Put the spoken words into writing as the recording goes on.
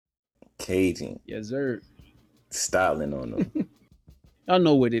Cajun. Yes, sir. Styling on them. Y'all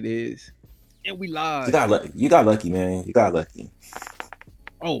know what it is. And we You live. got lucky. You got lucky, man. You got lucky.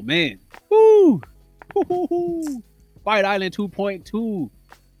 Oh man. Woo! Woo-hoo-hoo. Fight Island 2.2.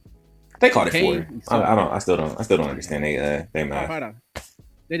 They called it Okay. 4. I don't. I still don't understand they math. Fight Island.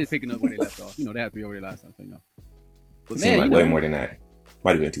 They just picking up where they left off. You know, they had 3 over there last time, so you know. But It seemed man, like you way know. more than that.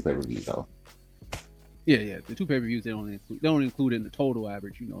 Might have been 2 pay-per-views though. Yeah. The 2 pay-per-views they don't include in the total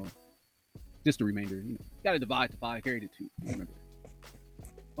average, you know. Just the remainder, you know. Gotta divide to 5, carry to 2. Remember.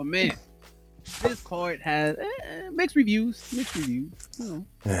 But man, this card has mixed reviews. You know.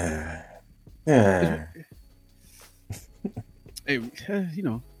 Yeah. Hey, you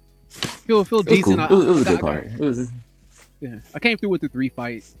know, feel It was decent. cool. It was a good card. Yeah, I came through with the 3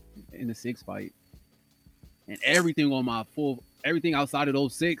 fight and the 6 fight, and everything outside of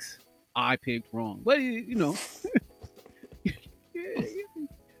those 6, I picked wrong. But you know,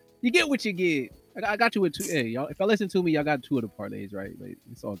 you get what you get. I got you with 2. Hey, y'all, if I listen to me, y'all got 2 of the parlays, right? Like,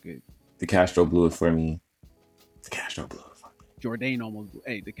 it's all good. The Castro blew it for me. Jourdain almost.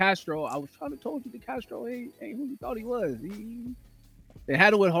 Hey, the Castro. I was trying to told you the Castro ain't who you thought he was. They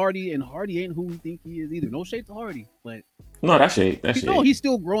had it with Hardy, and Hardy ain't who we think he is either. No shade to Hardy, but No, that shit. no, he's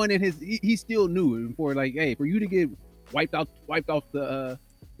still growing in his. He's still new. And for like, hey, for you to get wiped off the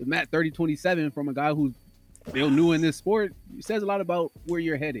mat 30-27 from a guy who's still new in this sport, it says a lot about where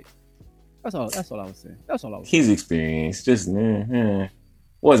you're headed. That's all I was saying. He's experienced. Just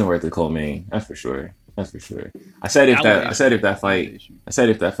wasn't worth the co-main. That's for sure. I said if that fight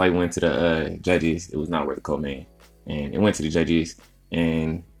went to the judges, it was not worth the co-main, and it went to the judges,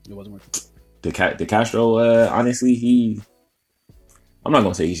 and it wasn't worth it. The Castro, honestly, I'm not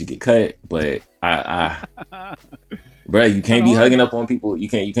gonna say he should get cut, but bro, you can't be hugging up on people. You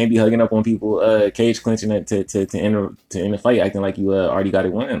can't be hugging up on people. Cage clinching it to end the fight, acting like you already got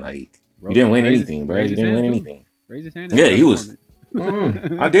it won. Like you didn't win anything, bro. You didn't win anything. Raise his hand. Yeah, he was.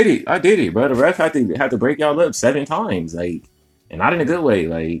 I did it, bro. The ref had to break y'all up 7 times, like, and not in a good way.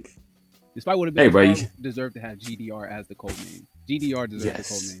 Like, this fight would have been deserved to have GDR as the code name. GDR deserved the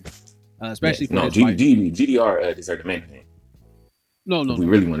code name, especially for this fight. GDR deserved the main name. No. We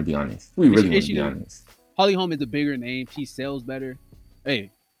really want to be honest. Holly Holm is a bigger name. She sells better.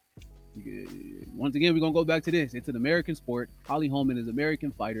 Hey, once again, we're gonna go back to this. It's an American sport. Holly Holm is an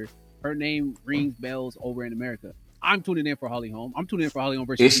American fighter. Her name rings bells over in America. I'm tuning in for Holly Holm. I'm tuning in for Holly Holm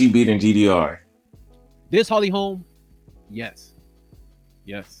versus. Is she beating GDR? This Holly Holm, yes.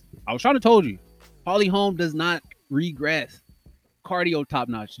 I was trying to told you, Holly Holm does not regress. Cardio top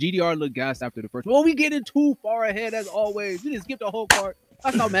notch. GDR looked gassed after the first. Well, we getting too far ahead as always. You just skip the whole part.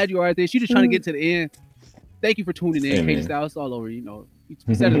 That's how mad you are at this. You just trying to get to the end. Thank you for tuning in. Cage Style, it's all over. You know,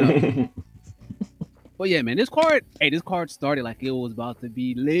 set it up. But yeah, man, this card started like it was about to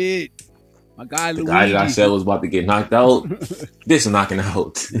be lit. My guy, the guy that I said was about to get knocked out. This is knocking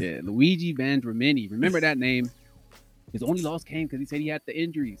out. Yeah, Luigi Vendramini. Remember that name? His only loss came because he said he had the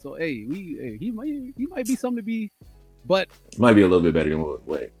injury. So he might be something to be, but might be a little bit better than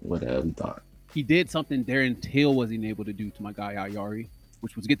what we thought. He did something Darren Till wasn't able to do to my guy Ayari,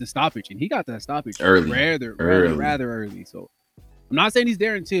 which was get the stoppage, and he got that stoppage rather early. So I'm not saying he's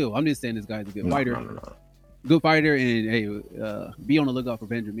Darren Till. I'm just saying this guy's a good fighter. No. Good fighter, and hey, be on the lookout for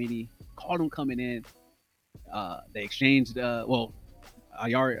Vendramini. Called him coming in. They exchanged. Ayari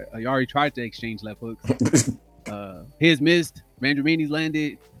tried to exchange left hooks. His missed. Vendramini's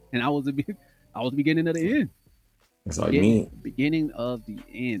landed, and I was the beginning of the end. That's all you mean. Beginning of the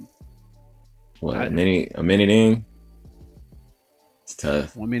end. What, a minute in? It's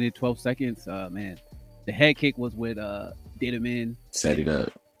tough. 1 minute 12 seconds. Man, the head kick was with did him in. Set it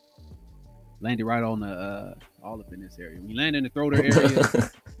up. Landed right on the all up in this area. When you land in the throater area,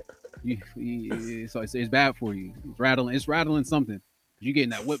 so it's bad for you. It's rattling something. You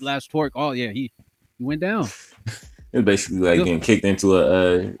getting that whiplash torque. Oh yeah, he went down. It's basically like getting kicked into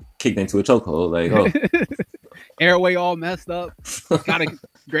a chokehold. Like, oh, airway all messed up. Got a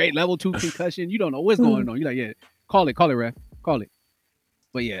great level 2 concussion. You don't know what's going on. You're like, yeah, call it, ref, call it.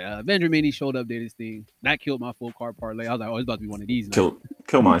 But yeah, Vendramini showed up, did his thing. That killed my full card parlay. I was like, oh, it's about to be one of these. Kill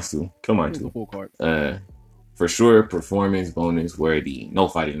mine too. Full card. For sure, performance bonus worthy. No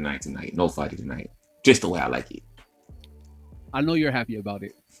fight of the night tonight. Just the way I like it. I know you're happy about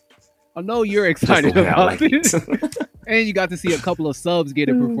it. I know you're excited about it. And you got to see a couple of subs get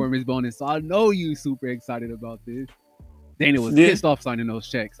a performance bonus. So I know you super excited about this. Dana was pissed off signing those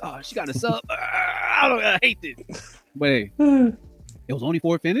checks. Oh, she got a sub. I hate this. But hey, it was only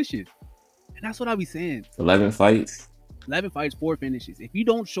 4 finishes. And that's what I be saying. 11 fights. 11 fights, 4 finishes. If you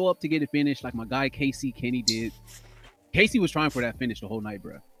don't show up to get a finish like my guy KC Kenny did, Casey was trying for that finish the whole night,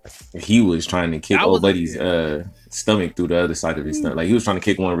 bro. He was trying to kick That old was buddy's stomach through the other side of his stomach. Like he was trying to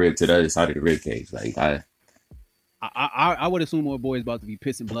kick one rib to the other side of the rib cage. Like I would assume our boy's about to be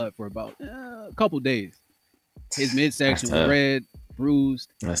pissing blood for about a couple days. His midsection was red,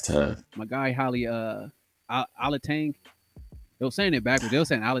 bruised. That's tough. My guy Holly Alatang. They were saying it backwards. They were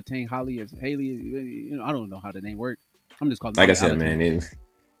saying Alatang, Holly is Haley. You know, I don't know how the name works. I'm just calling. Like I said, Alatang. Man,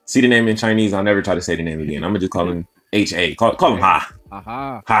 see the name in Chinese. I'll never try to say the name again. I'm gonna just call him H.A. Call him Ha.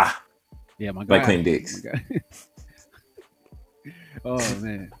 Aha. Ha. Yeah, my guy. Like Clayton Dix. Oh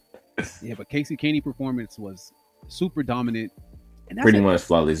man. Yeah, but Casey Kenny performance was super dominant. And pretty much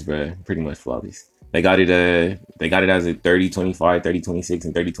flawless, bro. Pretty much flawless. They got it as a 30-25, 30-26,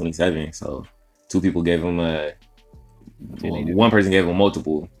 and 30-27. So two people gave him one person gave him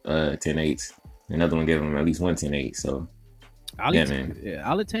multiple 10-8s. Another one gave him at least one 10-8. So yeah, man. Yeah,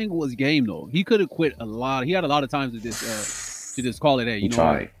 Alatang was game though. He could have quit a lot. He had a lot of times to just call it. Hey, you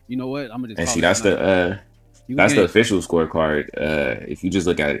know what? I'm gonna just. And see, that's the official scorecard. If you just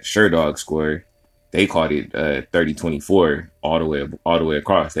look at Sherdog's score, they called it 30-24 all the way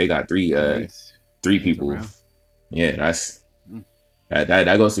across. They got three people. Yeah,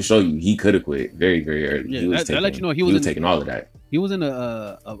 that goes to show you he could have quit very, very early. Yeah, that let you know he was taking all of that. He was in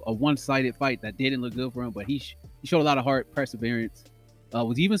a one-sided fight that didn't look good for him, but he showed a lot of heart, perseverance.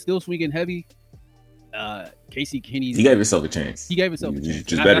 Was even still swinging heavy. Casey Kenny. He gave himself a chance.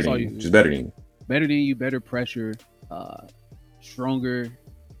 Just better than you. Better than you. Better pressure. Stronger.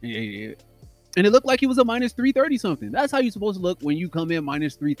 And it looked like he was a minus 330 something. That's how you're supposed to look when you come in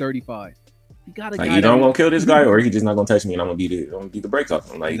minus 335. You got like either I'm gonna kill this guy or he's just not gonna touch me and I'm gonna beat the brakes off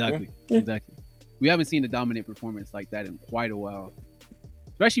him. Like exactly. We haven't seen a dominant performance like that in quite a while,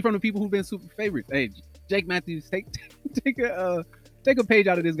 especially from the people who've been super favorites. Hey, Jake Matthews, take a page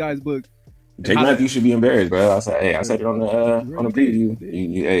out of this guy's book. Jake Matthews should be embarrassed, bro. I said it on the preview.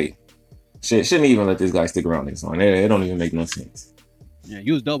 Hey, shouldn't even let this guy stick around this long. It don't even make no sense. Yeah,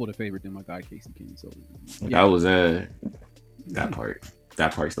 he was double the favorite than my guy Casey Kenny. So that was that part.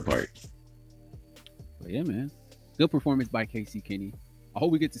 That part's the part. But yeah, man, good performance by Casey Kenny. I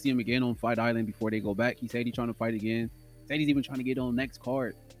hope we get to see him again on Fight Island before they go back. He said he's trying to fight again. Said he's even trying to get on next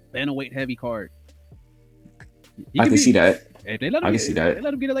card, bantamweight heavy card. I can see that. If they let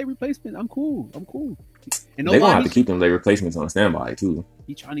him get a late replacement, I'm cool. And they're gonna have to keep them late replacements on standby too.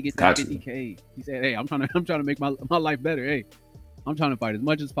 He's trying to get that 50K. He said, "Hey, I'm trying to make my life better. Hey, I'm trying to fight as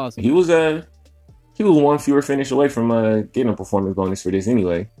much as possible." He was one fewer finish away from getting a performance bonus for this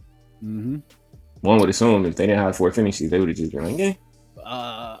anyway. Mm-hmm. One would assume if they didn't have 4 finishes, they would have just been like, yeah.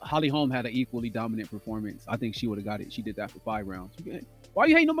 Holly Holm had an equally dominant performance. I think she would have got it. She did that for 5 rounds. Why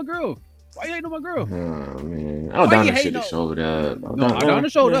you hating on my girl? Oh man, Aldana should have showed up.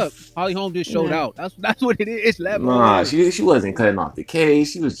 Aldana showed up. Holly Holm just showed out. That's what it is. It's level. Nah, she wasn't cutting off the cage.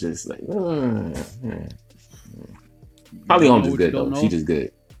 She was just like, Holly Holm is good though. She's just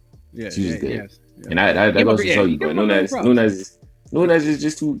good. Yeah, she's just good. Yes. And that goes to show you. But Nunes is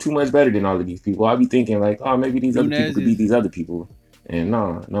just too much better than all of these people. I'll be thinking like, oh, maybe these other people could beat these other people. And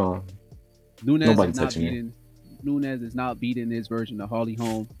no. Nobody touching it. Nunes is not beating this version of Holly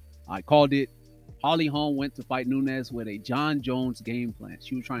Holm. I called it. Holly Holm went to fight Nunes with a John Jones game plan.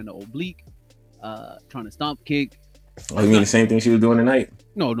 She was trying to oblique, trying to stomp kick. Oh, you mean the same thing she was doing tonight?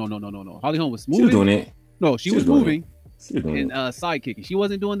 No. Holly Holm was moving. She was doing it. No, she was moving. And side kicking. She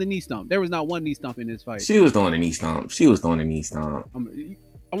wasn't doing the knee stomp. There was not one knee stomp in this fight. She was doing the knee stomp.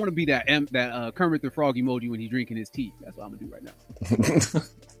 I want to be that Kermit the Frog emoji when he's drinking his tea. That's what I'm gonna do right now.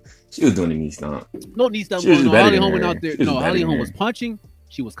 She was doing the knee stomp. No knee stomp. No, Holly Holm went out there. No, Holly Holm was punching.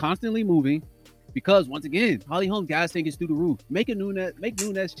 She was constantly moving because once again, Holly Holm's gas tank is through the roof. Make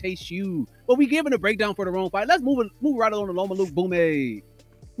Nunes chase you. But we giving a breakdown for the wrong fight. Let's move right on to Loma Luke Bume,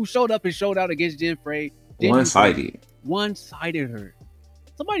 who showed up and showed out against Jen Frey. One-sided her.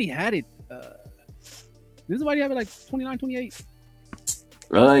 Somebody had it. Did somebody have it like 29, 28?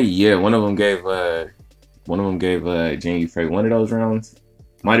 Yeah. One of them gave Jen Frey one of those rounds.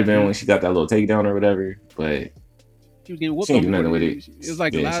 Might have been when she got that little takedown or whatever, but she was getting whooped. She didn't do nothing with it. It was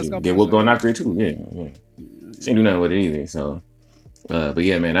like the last couple. Get whooped going after it too. Yeah. She didn't do nothing with it either. So, but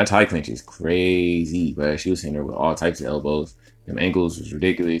yeah, man, that tie clinch is crazy. But she was hitting her with all types of elbows. Them angles was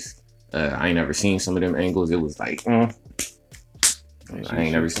ridiculous. I ain't never seen some of them angles. It was like, I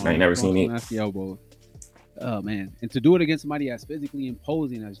ain't never seen it. Nasty elbow. Oh man, and to do it against somebody as physically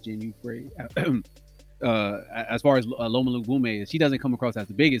imposing as Jen Frey, as far as Loma Luke Bume, she doesn't come across as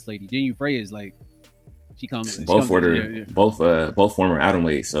the biggest lady. Jen Frey is like, both former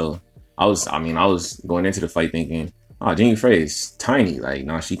atomweight. So I was going into the fight thinking, oh, Jen Frey is tiny. Like,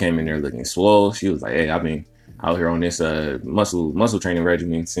 no, she came in there looking swole. She was like, hey, I've out here on this muscle training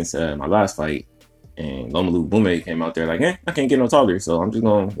regimen since my last fight, and Lomalu Bume came out there like, I can't get no taller, so I'm just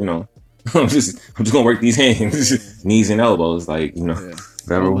gonna, I'm just gonna work these hands, knees and elbows, like,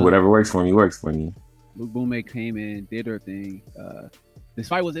 whatever works for me works for me. Luke Bume came in, did her thing. This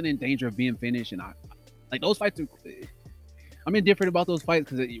fight wasn't in danger of being finished, and I like those fights. I'm indifferent about those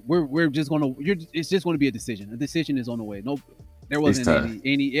fights because we're just gonna it's just gonna be a decision. A decision is on the way. No, there wasn't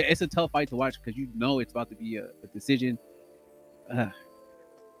any. It's a tough fight to watch because it's about to be a decision. And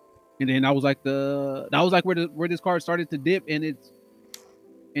then that was like where this card started to dip in its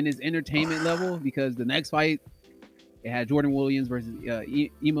entertainment level, because the next fight it had Jordan Williams versus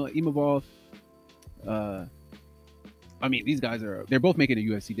Imavov. I mean, these guys they're both making a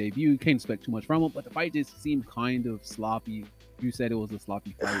UFC debut. Can't expect too much from them, but the fight just seemed kind of sloppy. You said it was a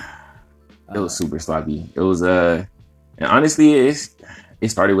sloppy fight. It was super sloppy. It was and honestly, it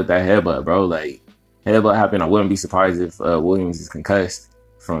started with that headbutt, bro. Like, headbutt happened. I wouldn't be surprised if Williams is concussed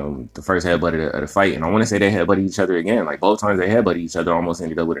from the first headbutt of the fight. And I want to say they headbutted each other again. Like, both times they headbutted each other, almost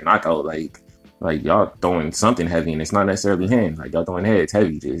ended up with a knockout. Like y'all throwing something heavy, and it's not necessarily hands. Like, y'all throwing heads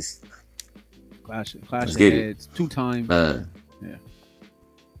heavy. Just clash of heads 2 times. Yeah.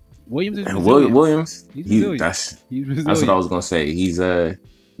 Williams is Williams. He's that's what I was gonna say. He's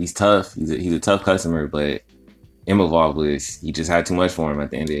tough. He's a tough customer, but Imavov he just had too much for him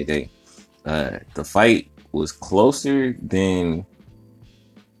at the end of the day. The fight was closer than,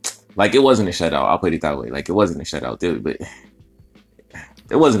 like, it wasn't a shutout. I'll put it that way. Like, it wasn't a shutout, but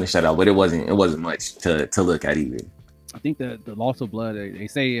it wasn't a shutout. But it wasn't much to look at either. I think the loss of blood. They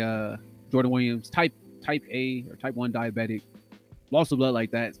say Jordan Williams, type A or type 1 diabetic, loss of blood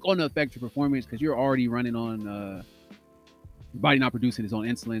like that, it's going to affect your performance because you're already running on your body not producing its own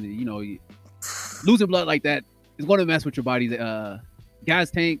insulin. And, losing blood like that is going to mess with your body's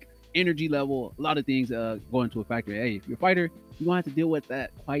gas tank, energy level. A lot of things go into a factor. Hey, if you're a fighter, you're going to have to deal with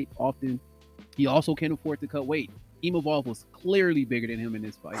that quite often. He also can't afford to cut weight. Imavov was clearly bigger than him in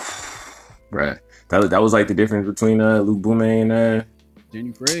this fight. Right. That was like the difference between Luke Bume and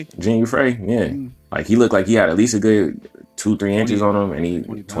Jinh Frey, yeah. Like, he looked like he had at least a good 2-3 inches on him, and he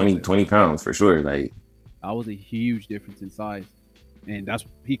 20 pounds for sure. Like, that was a huge difference in size, and that's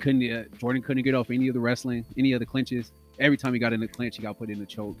Jordan couldn't get off any of the wrestling, any of the clinches. Every time he got in the clinch, he got put in the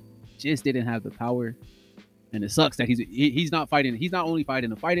choke. Just didn't have the power, and it sucks that he's not fighting. He's not only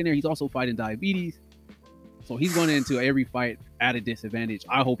fighting a fight in there, he's also fighting diabetes. So he's going into every fight at a disadvantage.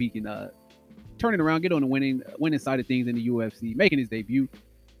 I hope he can turn it around, get on the winning side of things in the UFC, making his debut.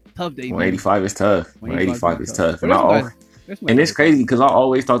 Tough debut. 185 is tough. 185 is tough. And it's crazy because I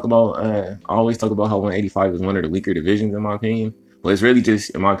always talk about how 185 is one of the weaker divisions in my opinion. But it's really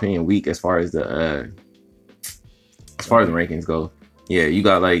just, in my opinion, weak as far as the rankings go. Yeah, you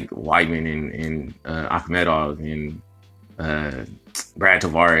got like Weidman and Akhmedov and Brad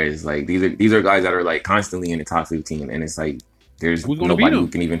Tavares. Like, these are guys that are like constantly in the top 15, and it's like, there's nobody who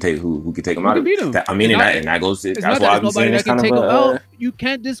can even take who can take them out of that. I mean, and that goes to, that's why I'm saying it's kind of you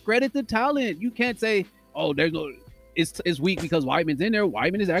can't discredit the talent. You can't say, oh, there's no, it's weak because Weidman's in there.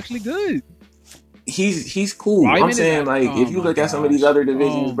 Weidman is actually good. He's cool. I'm saying, like, if you look at some of these other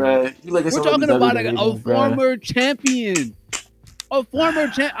divisions, bruh, you look at some of these other divisions, we're talking about a former champion. A former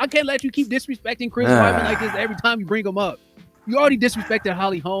champ. I can't let you keep disrespecting Chris Weidman like this every time you bring him up. You already disrespected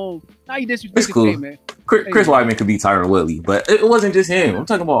Holly Holm. Now you disrespected cool. Man. Chris Weidman could be Tyron Woodley, but it wasn't just him. I'm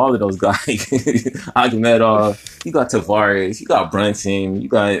talking about all of those guys. Akhmedov, you got Tavares, you got Brunson, you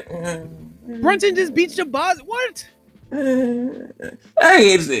got Brunson just beat Shabazz. What?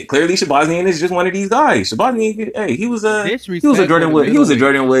 Hey, clearly Shabazian is just one of these guys. Shabazian, he was a Jordan Woods. He was a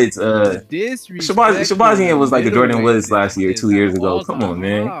Jordan Woods. Shabazian was like a Jordan Woods last year, 2 years ago. Come on,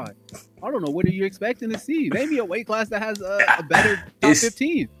 man. I don't know what are you expecting to see. Maybe a weight class that has a better top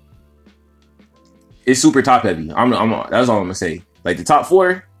 15. It's super top heavy. That's all I'm gonna say. Like, the top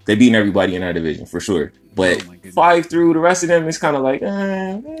 4, they beating everybody in that division for sure. But 5 through the rest of them, it's kind of like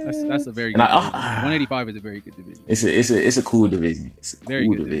that's a very good division. 185 is a very good division. It's a cool division. It's a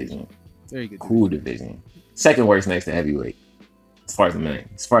cool division. Very good. Cool division. Second worst next to heavyweight, as far as the men,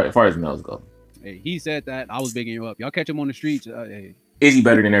 as far as males go. Hey, he said that. I was bigging him up. Y'all catch him on the streets. Hey. Is he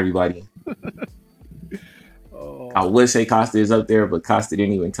better than everybody? I would say Costa is up there, but Costa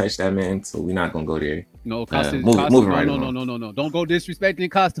didn't even touch that man, so we're not gonna go there. No, Costa. Moving right along. No. Don't go disrespecting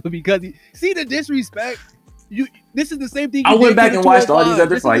Costa because see the disrespect. This is the same thing. I went back and watched all these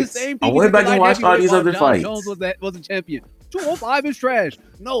other fights. Jones was a champion. 205 is trash.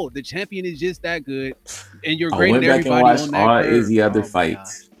 No, the champion is just that good, and you're great at everybody on that. I went back and watched all Izzy other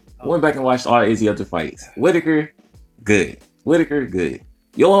fights. I went back and watched all Izzy other fights. Whitaker, good.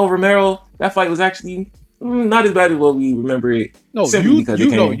 Yoel Romero, that fight was actually not as bad as what we remember it. No, simply because it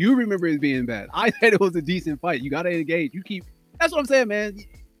came. you remember it being bad. I said it was a decent fight. You gotta engage. That's what I'm saying, man.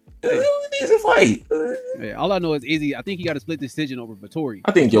 Hey. It's a fight. Yeah, all I know is Izzy. I think he got a split decision over Vettori.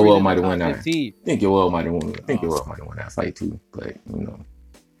 I think Yoel might have won that. 15. I think Yoel might have won that fight too. But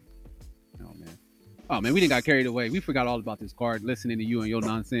Oh man, we didn't got carried away. We forgot all about this card. Listening to you and your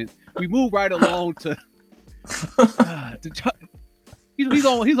nonsense. We moved right along to. He's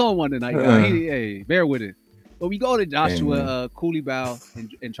on one tonight. Hey, bear with it. But we go to Joshua Coulibaly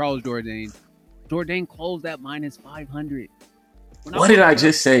and Charles Jourdain. Jourdain closed at minus 500. What did I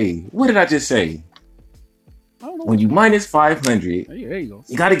just say? I don't know. When you minus 500, there you go.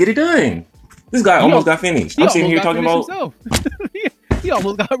 You got to get it done. This guy almost got finished. I'm sitting here talking about. He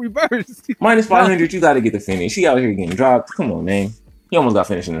almost got reversed. Minus 500, you got to get the finish. He out here getting dropped. Come on, man. He almost got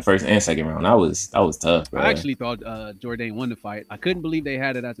finished in the first and second round. That was tough, bro. I actually thought Jourdain won the fight. I couldn't believe they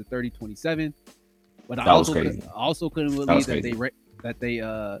had it as a 30-27. But I also couldn't believe that they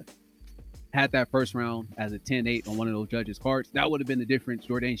had that first round as a 10-8 on one of those judges' cards. That would have been the difference.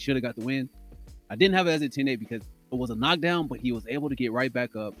 Jourdain should have got the win. I didn't have it as a 10-8 because it was a knockdown, but he was able to get right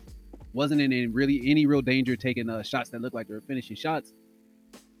back up. Wasn't in any real danger taking shots that looked like they were finishing shots.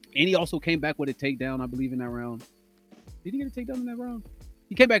 And he also came back with a takedown, I believe, in that round. Did he get a takedown in that round?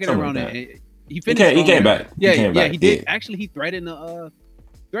 He came back in that round and he finished. He came back. Yeah, he did. Actually, he threatened a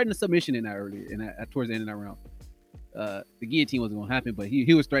submission in that towards the end of that round. The guillotine wasn't going to happen, but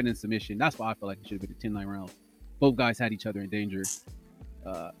he was threatening submission. That's why I feel like it should have been a 10-9 round. Both guys had each other in danger.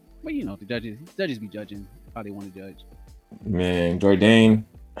 But the judges be judging how they want to judge. Man, Jourdain,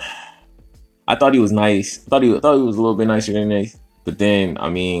 I thought he was nice. I thought he was a little bit nicer than this. But then,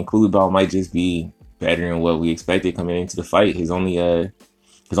 I mean, Coulibaly might just be better than what we expected coming into the fight. His only fight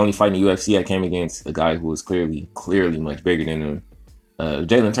in the UFC, I came against a guy who was clearly much bigger than him.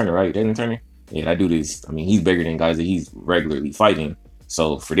 Jalen Turner, right? Jalen Turner? Yeah, that dude is, I mean, he's bigger than guys that he's regularly fighting.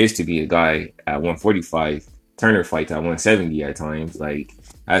 So for this to be a guy at 145, Turner fights at 170 at times, like,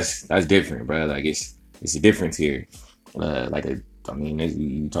 that's different, bro. Like, it's a difference here.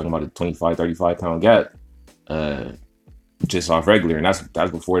 You talking about a 25, 35 pound gap, just off regular. And that's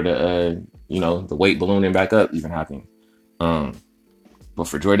before the weight ballooning back up even happened. But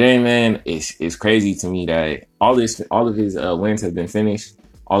for Jourdain, man, it's crazy to me that all of his wins have been finished.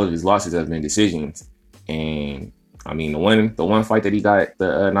 All of his losses have been decisions. And I mean, the one fight that he got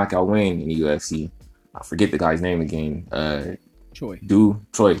the knockout win in the UFC, I forget the guy's name again. Troy.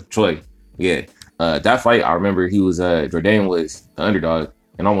 Yeah. That fight, I remember Jourdain was the underdog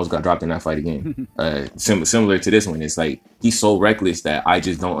and almost got dropped in that fight again. Similar to this one. It's like, he's so reckless that I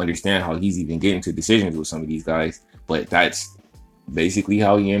just don't understand how he's even getting to decisions with some of these guys. But that's basically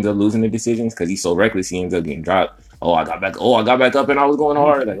how he ends up losing the decisions, because he's so reckless, he ends up getting dropped. I got back up and I was going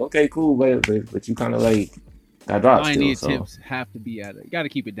hard. Like, okay, cool, but you kind of like got dropped. The attempts have to be at it. You got to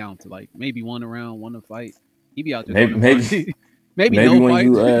keep it down to like maybe one round, one a fight. He be out there. Maybe no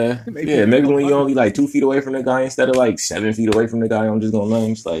when fight. maybe when you only like 2 feet away from the guy instead of like 7 feet away from the guy. I'm just gonna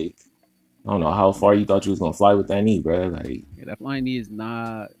lunge. Like, I don't know how far you thought you was gonna fly with that knee, bro. Like, that flying knee is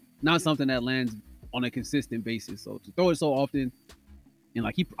not something that lands on a consistent basis. So to throw it so often, and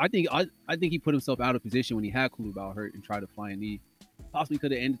like I think he put himself out of position when he had Coulibaly hurt and tried to fly a knee. Possibly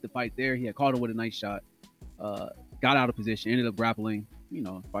could have ended the fight there. He had caught him with a nice shot. Got out of position, ended up grappling.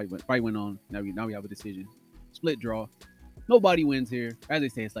 Fight went on. Now we have a decision. Split draw. Nobody wins here. As they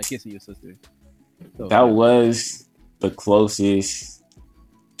say, it's like kissing your sister. So, that was the closest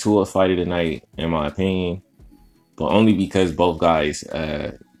to a fight of the night, in my opinion. But only because both guys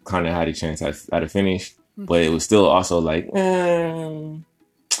kind of had a chance at a finish. But it was still also like, oh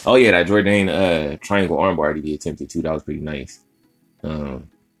yeah, that Jourdain triangle armbar that he attempted too. That was pretty nice. But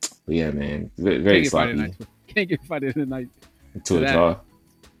yeah, man, very sloppy. Can't get fight of the night to a draw.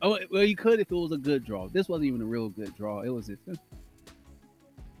 Oh well, you could if it was a good draw. This wasn't even a real good draw. It was It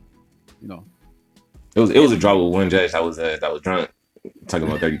was a draw with one judge that was drunk. Talking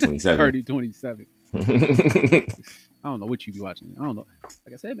about 30-27. 30-27. I don't know what you be watching. I don't know.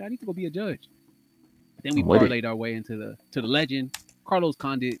 Like I said, man, I need to go be a judge. Then we parlayed our way into the legend, Carlos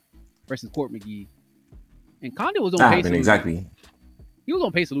Condit versus Court McGee. And Condit was on pace. Exactly. He was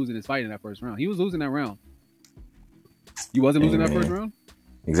on pace of losing his fight in that first round. He was losing that round. You wasn't losing that first round?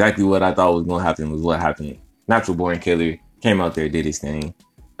 Exactly what I thought was going to happen was what happened. Natural born killer came out there, did his thing.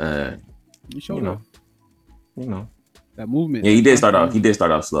 He showed up. That movement. Yeah, he did start off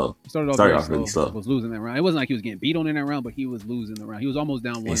slow. He started off really slow. Was losing that round. It wasn't like he was getting beat on in that round, but he was losing the round. He was almost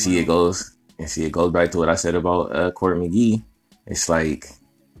down one. It goes back to what I said about Court McGee. It's like,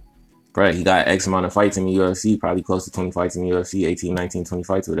 bro, he got X amount of fights in the UFC, probably close to 20 fights in the UFC, 18, 19, 20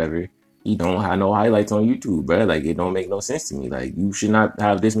 fights, whatever. He don't have no highlights on YouTube, bro. Like it don't make no sense to me. Like you should not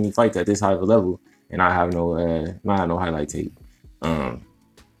have this many fights at this high of a level and not have no highlight tape. Um,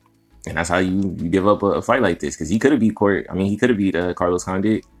 and that's how you give up a fight like this because he could have beat Court. I mean, he could have beat Carlos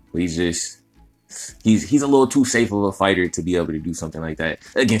Condit, but he's a little too safe of a fighter to be able to do something like that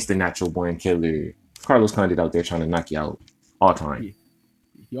against the natural born killer Carlos Condit out there trying to knock you out all time.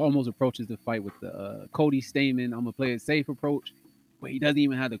 He almost approaches the fight with the Cody Stamen. I'm gonna play a safe approach, but he doesn't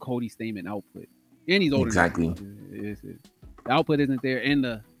even have the Cody Stamen output, and he's older. Exactly. The output isn't there, and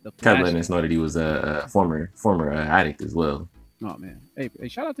the kept letting us know that he was a former addict as well. Oh man, hey,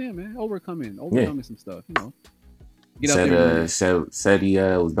 shout out to him, man. Overcoming some stuff, you know. Said he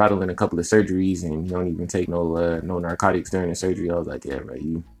was battling a couple of surgeries and he don't even take no narcotics during the surgery. I was like, yeah, bro,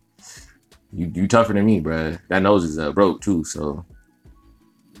 you tougher than me, bro. That nose is broke too, so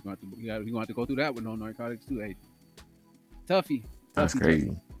you're gonna have to go through that with no narcotics too, hey. Toughy. That's crazy.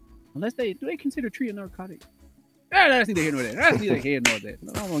 Toughy. Unless do they consider tree a narcotic? That's neither here nor there. That's neither here nor there.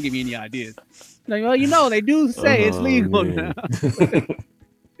 I don't want to give you any ideas. Like, well, you know, they do say it's legal now.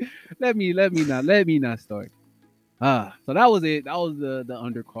 let me not start. So that was it. That was the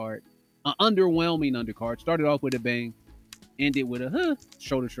undercard. An underwhelming undercard. Started off with a bang, ended with a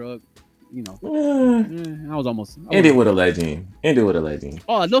shoulder shrug. You know, I was almost ended with a legend.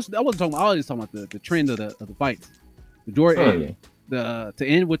 Oh, I wasn't talking. I was talking about the trend of the fights. The Jordan, to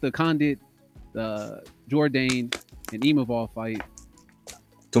end with the Condit, the Jourdain and Imavov fight.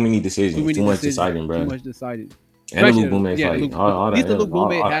 Too many decisions. Too much deciding, bro. Too much decided. And the Luke Boumé fight. At least the Luke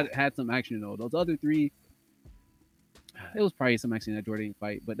Boumé had some action though. Those other three, it was probably some action in that Jourdain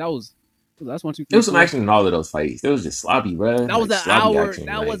fight, but that's 1, 2, 3. There was some action in all of those fights. It was just sloppy, bro. That was an hour. Action,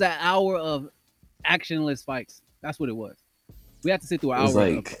 was an hour of actionless fights. That's what it was. We had to sit through an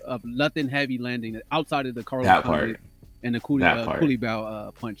hour of nothing heavy landing outside of the Carlos that part and the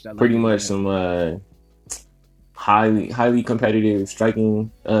Culibao punch. That pretty much some highly competitive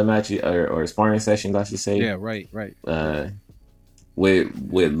striking matches or sparring sessions, I should say. Yeah, right.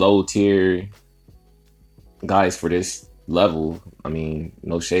 With low tier guys for this level. I mean,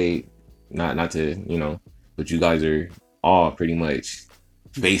 no shade, not to but you guys are all pretty much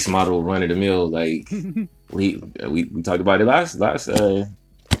base model run of the mill. Like we talked about it last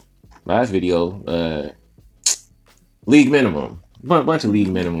video. League minimum, bunch of league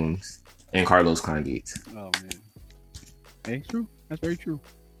minimums, and Carlos Condit. Oh man, hey, true. That's very true.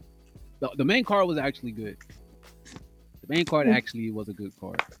 The main card was actually good. The main card actually was a good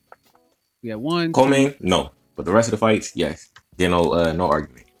card. We had one. Co-main, no, but the rest of the fights, yes. Then no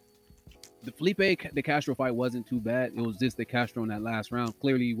argument. The Felipe De Castro fight wasn't too bad. It was just De Castro in that last round.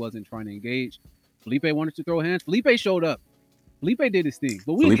 Clearly, he wasn't trying to engage. Felipe wanted to throw hands. Felipe showed up. Felipe did his thing.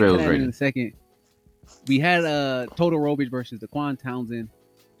 But we'll get to that in a second. We had Todorovic versus Daquan Townsend.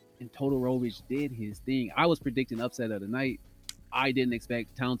 And Todorovic did his thing. I was predicting upset of the night. I didn't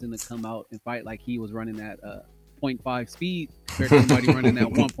expect Townsend to come out and fight like he was running at 0.5 speed compared to somebody running at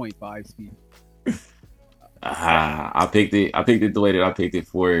 1.5 speed. I picked it the way that I picked it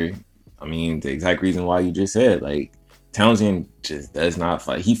for, I mean, the exact reason why you just said. Like, Townsend just does not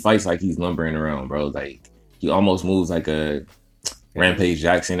fight. He fights like he's lumbering around, bro. Like, he almost moves like a Rampage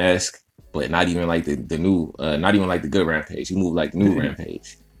Jackson-esque, but not even like the new, not even like the good Rampage. He moved like new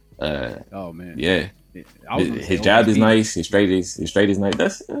Rampage. Oh man, yeah. His jab is nice. His straight is nice.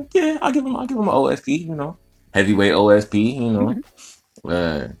 That's I'll give him an OSP. Heavyweight OSP.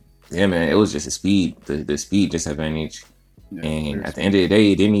 Yeah, man. It was just a speed, the speed disadvantage. Yeah, and at the end of the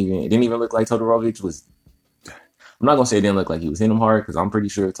day, it didn't even look like Todorovic was. I'm not gonna say it didn't look like he was hitting him hard because I'm pretty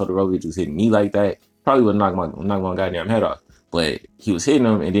sure if Todorovic was hitting me like that, probably would knock my goddamn head off. But he was hitting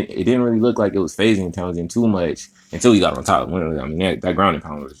him, and it didn't really look like it was phasing Townsend too much until he got on top. I mean, that grounding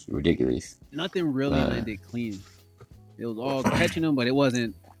pound was ridiculous. Nothing really landed clean. It was all catching him, but it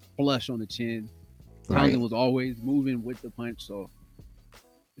wasn't flush on the chin. Townsend was always moving with the punch, so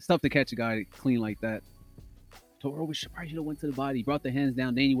it's tough to catch a guy clean like that. Todorovic probably should have went to the body, brought the hands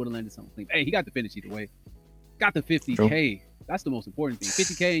down, then he would have landed something clean. Hey, he got the finish either way. Got the 50K. True. That's the most important thing.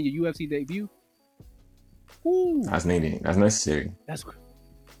 50K in your UFC debut. Ooh. That's needed. That's necessary.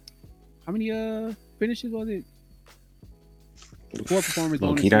 How many finishes was it? The 4 performers.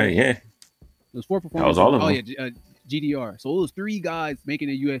 Yeah. Those 4 performers. That was all of them. Oh yeah, GDR. So it was 3 guys making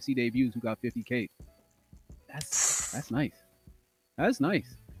their UFC debuts who got 50K. That's nice. That's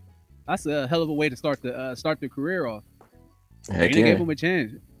nice. That's a hell of a way to start their career off. Heck Dana gave him a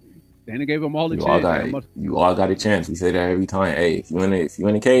chance. Dana gave them all a chance. You all got a chance. We say that every time. Hey, if you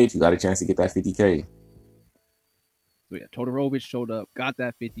in the cage, you got a chance to get that 50K. So yeah, Todorovic showed up, got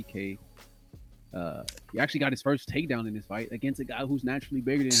that 50K. He actually got his first takedown in this fight against a guy who's naturally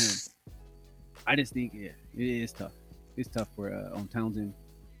bigger than him. I just think it is tough. It's tough for on Townsend.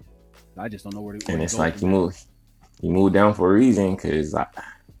 I just don't know where And to it's go like from there. you move down for a reason because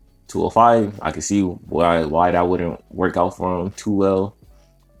 205, I can see why that wouldn't work out for him too well.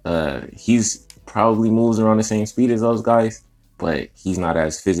 He's probably moves around the same speed as those guys, but he's not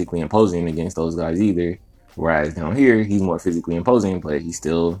as physically imposing against those guys either. Whereas down here, he's more physically imposing, but he's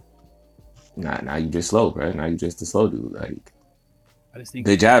still not. Now you just slow, bro. Now you just a slow dude. Like, I just think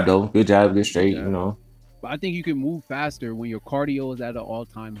good job though. Good job. Good straight. yeah. You know. But I think you can move faster when your cardio is at an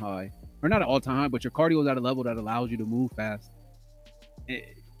all-time high, or not an all-time high, but your cardio is at a level that allows you to move fast.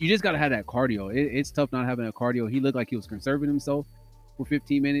 You just gotta have that cardio. It's tough not having a cardio. He looked like he was conserving himself for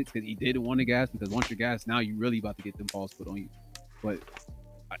 15 minutes because he didn't want to gas. Because once you're gassed, now you really about to get them balls put on you. But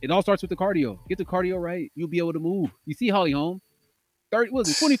it all starts with the cardio. Get the cardio right, you'll be able to move. You see Holly Holm,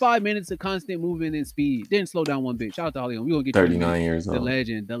 25 minutes of constant movement and speed. Didn't slow down one bit. Shout out to Holly Holm. We gonna get you in a 39 minute. years The old.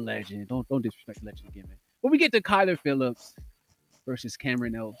 legend. Don't disrespect the legend again, man. But we get to Kyler Phillips versus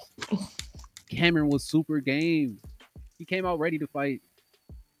Cameron Else. Cameron was super game. He came out ready to fight.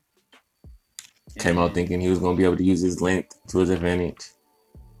 Came out thinking he was gonna be able to use his length to his advantage.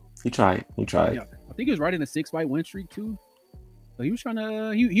 He tried. Yeah, I think he was riding a 6-fight win streak too. So he was trying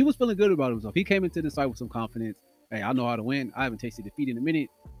to. He was feeling good about himself. He came into this fight with some confidence. Hey, I know how to win. I haven't tasted defeat in a minute.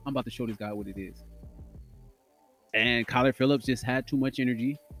 I'm about to show this guy what it is. And Kyler Phillips just had too much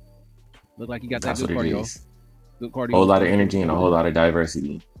energy. Looked like he got that That's good what it cardio. is. Good cardio. A whole lot of energy and a whole lot of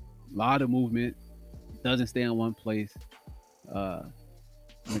diversity. A lot of movement. Doesn't stay in one place.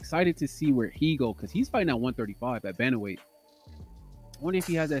 I'm excited to see where he go because he's fighting at 135 at bantamweight. I wonder if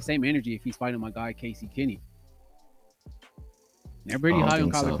he has that same energy if he's fighting my guy Casey Kinney. They're pretty high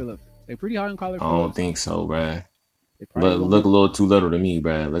on Kyler Phillips. They're pretty high on Kyler Phillips. I don't think so, bruh. Look a little too little to me,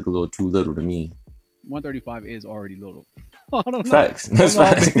 bruh. Look a little too little to me. 135 is already little. I don't know. Facts. That's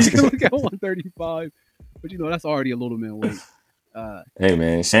facts. You can look at 135, but that's already a little man weight. Hey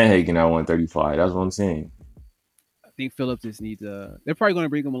man, Sandhagen at 135. That's what I'm saying. I think Phillips just needs they're probably going to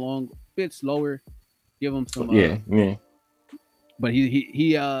bring him along a bit slower, give him some. Yeah. But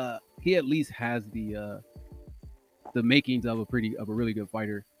he at least has the makings of a really good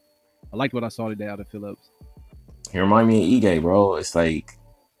fighter. I liked what I saw today out of Phillips. He remind me of Ige, bro. It's like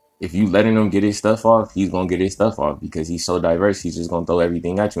if you letting him get his stuff off, he's gonna get his stuff off because he's so diverse. He's just gonna throw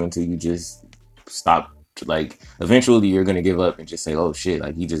everything at you until you just stop. Like eventually, you're gonna give up and just say, "Oh shit!"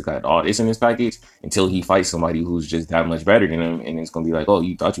 Like he just got all this in his package until he fights somebody who's just that much better than him, and it's gonna be like, "Oh,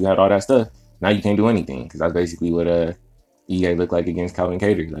 you thought you had all that stuff? Now you can't do anything." Because that's basically what Ige looked like against Calvin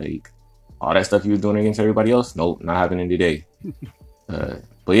Kattar. Like all that stuff he was doing against everybody else, nope, not happening today. But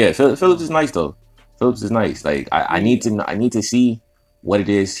yeah, Phillips is nice though. Phillips is nice. Like I need to see what it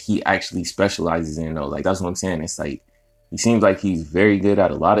is he actually specializes in though. Like that's what I'm saying. It's like he seems like he's very good at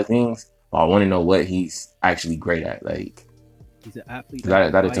a lot of things. But I want to know what he's actually great at. Like he's an athlete.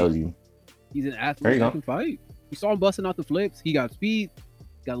 That tells you. He's an athlete that can fight. You saw him busting out the flips. He got speed.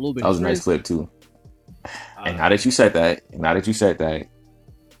 Got a little bit. That was a nice flip too. And now that you said that,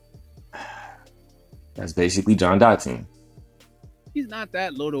 that's basically John Dotson. He's not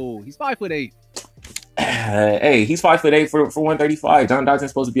that little. He's 5'8". Hey, he's 5'8" for 135. John Dotson's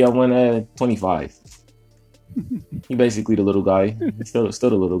supposed to be at 125. He basically the little guy. He's still the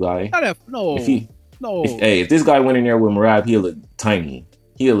little guy. If this guy went in there with Merab, he'll look tiny.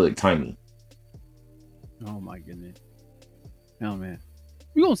 Oh my goodness. Oh man.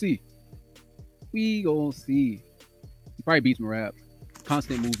 We gonna see. He probably beats Merab.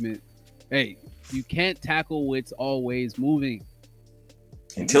 Constant movement. Hey, you can't tackle what's always moving.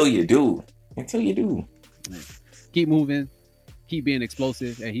 Until you do. Keep moving. Keep being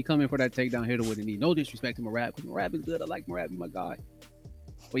explosive. Hey, he come in for that takedown hitter with a knee. No disrespect to Merab, because Merab is good. I like Merab. He's my guy.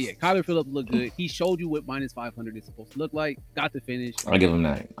 But yeah, Kyler Phillips looked good. He showed you what minus 500 is supposed to look like. Got the finish. I give him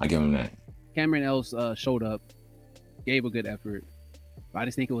that. Cameron Else showed up. Gave a good effort. But I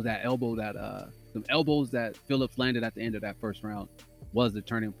just think it was that elbow some elbows that Phillips landed at the end of that first round was the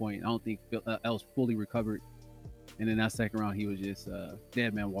turning point. I don't think Else fully recovered. And in that second round, he was just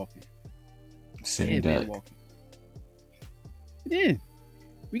dead man walking. Sitting duck. Then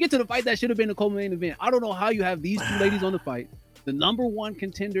we get to the fight that should have been the co-main event. I don't know how you have these two ladies on the fight, the number one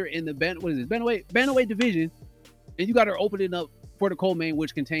contender in the bantamweight division, and you got her opening up for the co-main,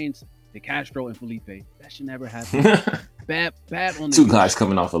 which contains the Castro and Felipe. That should never happen. bad on the two guys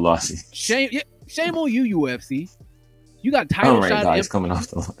coming off a loss. Shame on you, UFC. You got title shot guys coming off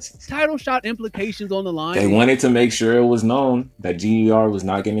the losses. Title shot implications on the line. They wanted to make sure it was known that GDR was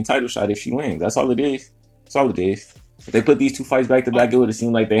not getting a title shot if she wins. That's all it is. If they put these two fights back to back, it would have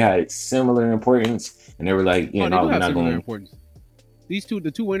seemed like they had similar importance, and they were like, "Yeah, no, we're not going."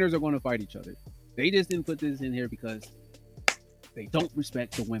 The two winners are going to fight each other. They just didn't put this in here because they don't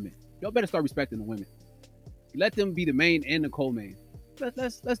respect the women. Y'all better start respecting the women. Let them be the main and the co-main.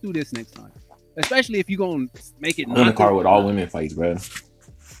 Let's do this next time. Especially if you're gonna make it. I'm on the card with all women fights, bro.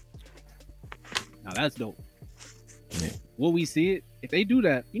 Now that's dope. Yeah. Will we see it? If they do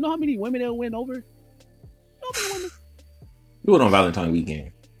that, you know how many women they'll win over? Do it on Valentine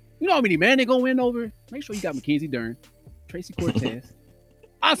weekend. You know how many men they gonna win over? Make sure you got Mackenzie Dern, Tracy Cortez.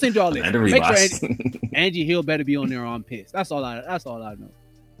 I'll send y'all this. Make sure Angie Hill better be on there or I'm pissed. That's all I know.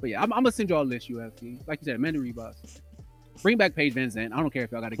 But yeah, I'm gonna send y'all a list, UFC. Like you said, Amanda Ribas. Bring back Paige Van Zandt. I don't care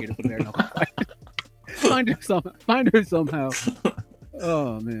if y'all gotta get her for bare knuckle fight. Find her somehow.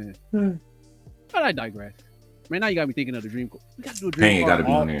 Oh man. But I digress. Man, now you got me thinking of the dream. We got to do a dream card. Gotta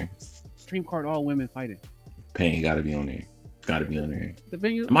be on there. Dream card, all women fighting. Pain gotta be on there. Gotta be on there.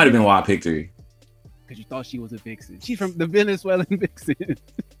 It might have been why I picked her. Because you thought she was a vixen. She's from the Venezuelan vixen.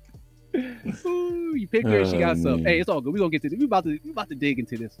 Ooh, you picked her and she got some. Hey, it's all good. We're gonna get to this. We about to dig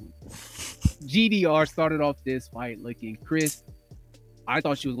into this one. GDR started off this fight looking crisp. I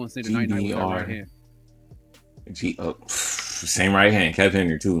thought she was gonna send a 99 with her right hand. Same right hand. Kept in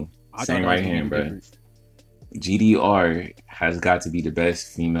there too. Same right hand, bro. Different. GDR has got to be the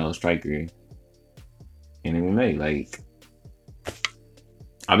best female striker in MMA. Like,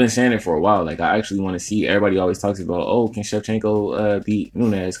 I've been saying it for a while. Like, I actually want to see. Everybody always talks about, oh, can Shevchenko beat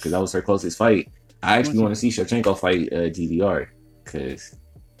Nunes because that was her closest fight. I actually want to see Shevchenko fight GDR because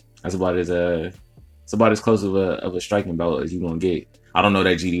that's about as close of a striking bout as you gonna get. I don't know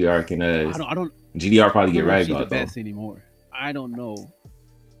that GDR can. I don't. GDR probably get ragged out. She's the best anymore. I don't know.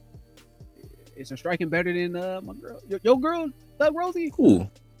 Is her striking better than my girl? Your girl, Thug Rosie? Who?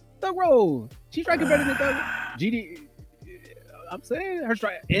 Thug Rose. She's striking better than Thug. GD. I'm saying her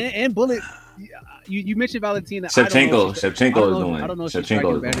strike and Bullet. You mentioned Valentina. Shevchenko is the one. I don't know if she's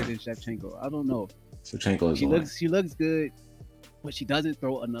striking better than Shevchenko. I don't know. Shevchenko is She looks good, but she doesn't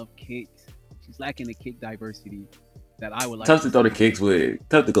throw enough kicks. She's lacking the kick diversity that I would like. Tough to throw the kicks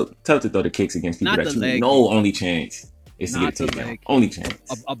against people that you know only chance is to get a takedown. Only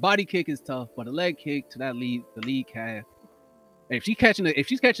chance. A body kick is tough, but a leg kick to the lead calf. And if she's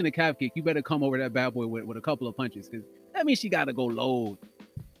catching a calf kick, you better come over that bad boy with a couple of punches because that means she got to go low.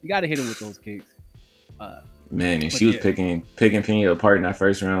 You got to hit him with those kicks. Man, and she was picking Pena apart in that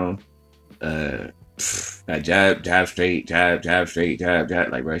first round. That jab straight, jab.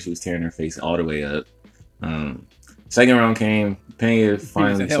 Like, bro, she was tearing her face all the way up. Second round came. Pena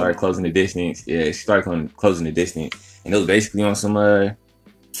finally started closing the distance. Yeah, she started closing the distance, and it was basically on some.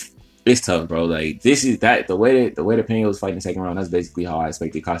 It's tough, bro. Like, this is that the way that Pena was fighting the second round. That's basically how I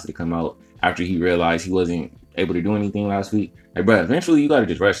expected Costa to come out after he realized he wasn't able to do anything last week. Like, bro, eventually you got to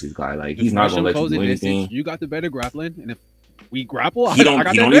just rush this guy. Like, he's not gonna let you do anything. You got the better grappling, and if we grapple, he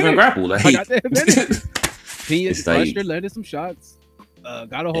don't even grapple. Like, I got that advantage. He rushed her, landed some shots.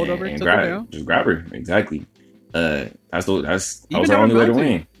 Got a hold of her, took her down. Just grab her, exactly. That was our only way to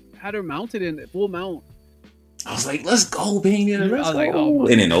win. Had her mounted in full mount. I was like, let's go, Pena. Let's go. Like, oh,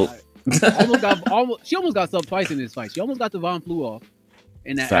 and then nope. She almost got subbed twice in this fight. She almost got the Von Flew off.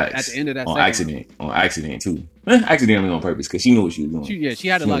 And at the end of that on accident too. Accidentally on purpose because she knew what she was doing. She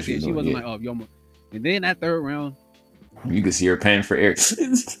had it locked in. She wasn't like, oh, you almost. And then that third round, you could see her panting for air. I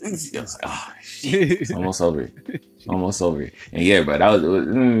was like, oh shit, it's almost over. And yeah, but that was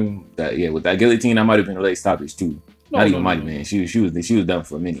with that guillotine, that might have been a late stoppage too. Might have been. She was done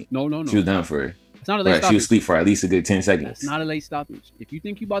for a minute. No. She was done for. It's not a late stoppage. She was asleep for at least a good 10 seconds. That's not a late stoppage. If you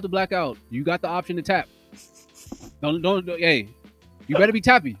think you about to black out, you got the option to tap. Don't. Hey, you better be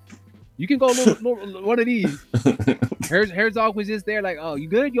tappy. You can go one of these. Herzog was just there like, oh, you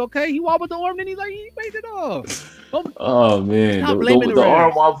good? You okay? He wobbled the arm, then he's like, he made it off. Oh man, the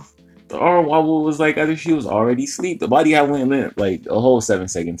arm wobble. The arm wobble was like as if she was already asleep. The body had went limp like a whole 7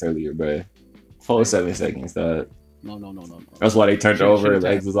 seconds earlier, bro. Whole 7 seconds, dog. No. That's why they turned her over. Her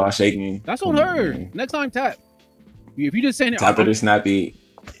legs was all shaking. That's on her. Man. Next time, tap. If you just saying it, tap her to snappy.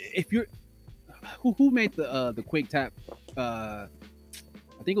 If you're, who made the quick tap? I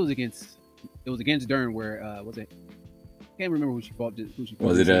think it was against Dern. Where was it? I can't remember who she fought.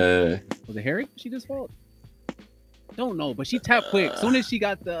 Was it Harry? She just fought. Don't know, but she tapped quick. As soon as she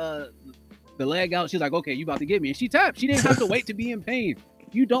got the leg out, she's like, "Okay, you about to get me?" And she tapped. She didn't have to wait to be in pain.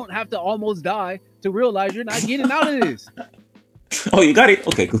 You don't have to almost die to realize you're not getting out of this. Oh, you got it?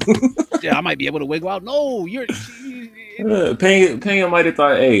 Okay, cool. Yeah, I might be able to wiggle out. No, Pena might have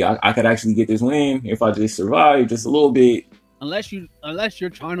thought, hey, I could actually get this win if I just survive just a little bit. Unless you're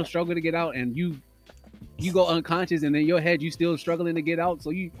trying to struggle to get out and you you go unconscious, and then your head you still struggling to get out. So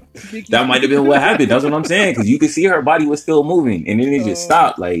you think That might have been what happened. That's what I'm saying. Because you could see her body was still moving, and then it just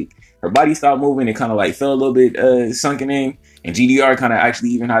stopped. Like her body stopped moving. It kind of like fell a little bit sunken in. And GDR kind of actually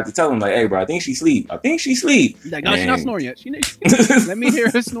even had to tell him like, "Hey, bro, I think she sleep. I think she sleep." He's like, "No, she's not snoring yet. Let me hear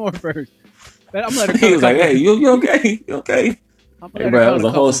her snore first." I'm letting her. He was like, "Hey, you okay? You okay?" Hey, bro, it was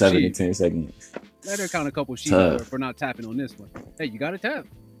a whole 7 to 10 seconds. Let her count a couple sheets for not tapping on this one. Hey, you gotta tap.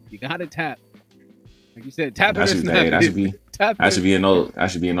 You gotta tap. Like you said, tap. That should be a note.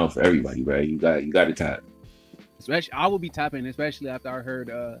 That should be a note for everybody, bro. You got to tap. Especially, I will be tapping, especially after I heard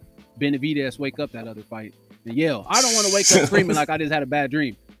Benavidez wake up that other fight and yell. I don't want to wake up screaming like I just had a bad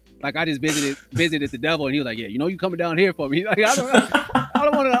dream, like I just visited the devil, and he was like, "Yeah, you know, you coming down here for me." Like, I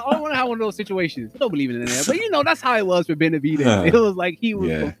don't want to have one of those situations. I don't believe in that, but you know, that's how it was for Benavidez. It was like he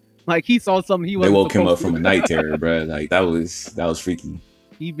was like he saw something he wasn't. They woke him up from a night terror, bro. Like that was freaky.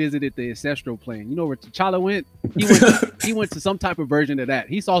 He visited the ancestral plane. You know where T'Challa went? He went to some type of version of that.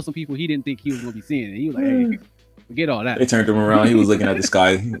 He saw some people he didn't think he was gonna be seeing, and he was like, "Hey, forget all that." They turned him around. He was looking at the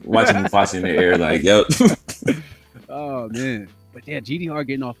sky, watching him Mufasa in the air, like, "Yep." Oh man, but yeah, GDR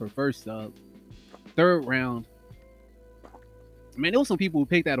getting off her first third round. Man, there was some people who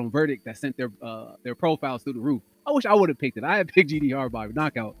picked that on Verdict that sent their profiles through the roof. I wish I would have picked it. I had picked GDR by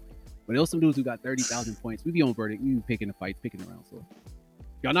knockout, but there was some dudes who got 30,000 points. We be on Verdict. We be picking the fights, picking around. So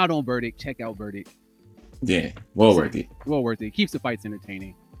if y'all not on Verdict, check out Verdict. Yeah, well worth it. Well worth it. Keeps the fights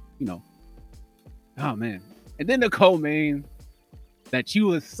entertaining. You know. Oh man. And then the co-main that you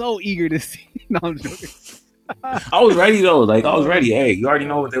was so eager to see. No, I'm joking. I was ready though. Like I was ready. Hey, you already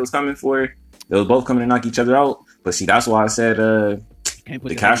know what they was coming for. They was both coming to knock each other out. But see, that's why I said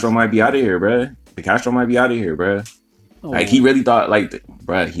the Castro might be out of here, bro. The Castro might be out of here, bro. Oh. Like he really thought, like,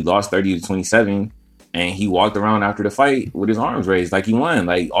 bro, he lost 30-27, and he walked around after the fight with his arms raised, like he won,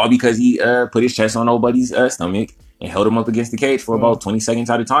 like all because he put his chest on nobody's stomach and held him up against the cage for about 20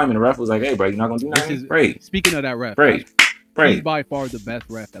 seconds at a time, and the ref was like, "Hey, bro, you're not gonna do nothing." Break. Speaking of that ref, break. He's by far the best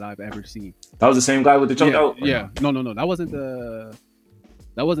ref that I've ever seen. That was the same guy with the chokeout. Yeah. No. That wasn't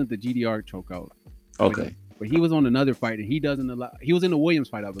the GDR chokeout. Okay. But he was on another fight, and he doesn't allow. He was in the Williams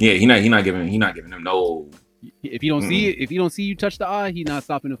fight. I believe. Yeah, he not giving him no. If you don't see it, if you don't see you touch the eye, he's not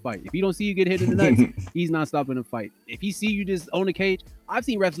stopping the fight. If you don't see you get hit in the nuts, he's not stopping the fight. If he see you just on the cage, I've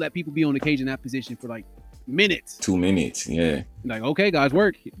seen refs let people be on the cage in that position for like minutes. 2 minutes, yeah. Like, okay, guys,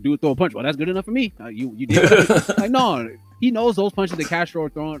 work. Do a throw a punch. Well, that's good enough for me. You did. Like, no, he knows those punches that Castro are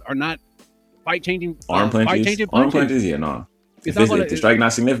throwing are not fight changing. Arm punches. Arm punches, yeah, no. If the strike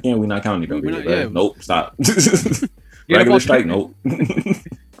not significant, we're not counting it over here. Nope, stop. Regular strike, nope.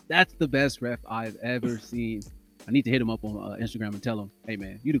 That's the best ref I've ever seen. I need to hit him up on Instagram and tell him, "Hey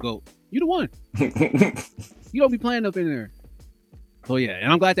man, you the GOAT. You the one. You don't be playing up in there." So yeah,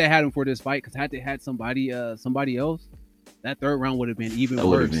 and I'm glad they had him for this fight, because had they had somebody else, that third round would have been even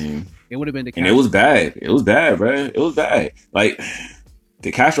worse. It would have been the Castro. And it was bad. It was bad, bro. It was bad. Like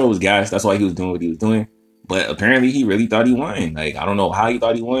the Castro was gassed. That's why he was doing what he was doing. But apparently he really thought he won. Like I don't know how he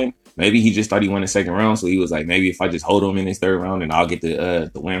thought he won. Maybe he just thought he won the second round, so he was like, maybe if I just hold him in this third round, then I'll get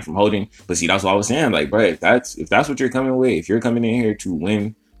the win from holding. But see, that's what I was saying. Like, bro, if that's what you're coming with, if you're coming in here to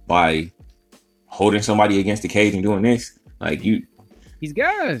win by holding somebody against the cage and doing this, like he's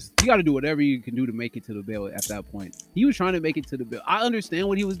gassed. You got to do whatever you can do to make it to the belt at that point. He was trying to make it to the belt. I understand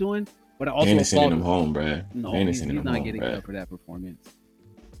what he was doing, but I also sending him home, bro. No, he's not getting cut for that performance.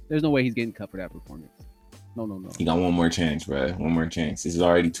 There's no way he's getting cut for that performance. No. He got one more chance, bro. One more chance. This is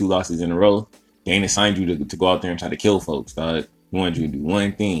already 2 losses in a row. Dana signed you to go out there and try to kill folks, dog. He wanted you to do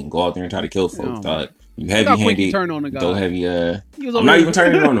one thing: go out there and try to kill folks, dog. You heavy-handed. Turn on the guy. Go heavy. I'm not even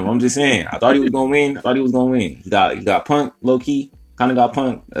turning on him. I'm just saying. I thought he was gonna win. He got punked low key. Kind of got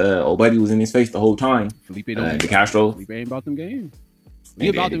punked. Old buddy was in his face the whole time. Felipe the Castro. Felipe ain't about them games.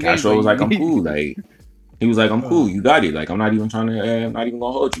 The Castro was like, "I'm cool." Like he was like, "I'm cool. You got it. Like I'm not even trying to. I'm not even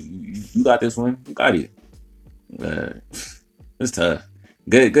gonna hold you. You got this one. You got it." It's tough.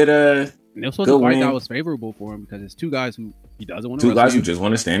 Good. It was a fight that was favorable for him, because it's 2 guys who he doesn't want to. 2 guys who just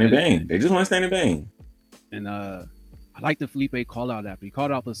want to stand and bang. They just want to stand and bang. And I like the Felipe call out after he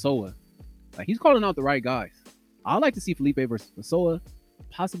called out Pessoa. Like he's calling out the right guys. I like to see Felipe versus Pessoa,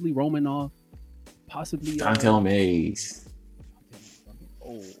 possibly Romanov, possibly Dontel Mays.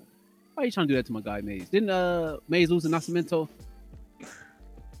 Oh, why are you trying to do that to my guy Mays? Didn't Mays lose to Nascimento?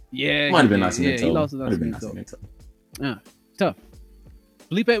 Yeah, might have been Nascimento. Yeah, he lost to Nascimento. Yeah, tough.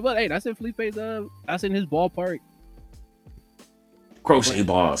 Felipe, well, hey, that's in Felipe's. That's in his ballpark. Crochet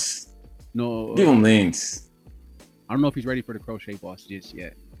boss. No, give him lanes. I don't know if he's ready for the crochet boss just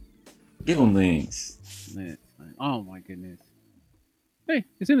yet. Give him lanes. Man, oh my goodness. Hey,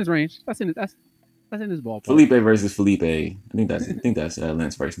 it's in his range. That's That's in this ballpark. Felipe versus Felipe. I think that's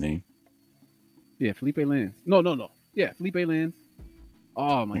Lynn's first name. Yeah, Felipe Lins. No. Yeah, Felipe Lins.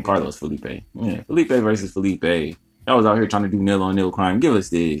 Oh my And god. Carlos Felipe. Yeah, Felipe versus Felipe. I was out here trying to do nil on nil crime. Give us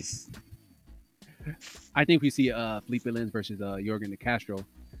this. I think we see Felipe Lins versus Jorgen De Castro,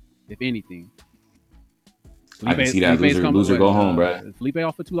 if anything. I can see that. Loser go home, bro. Felipe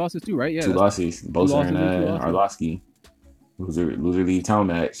off for 2 losses too, right? Yeah, 2 losses. Boser and 2 losses. Arlovsky. Loser leave town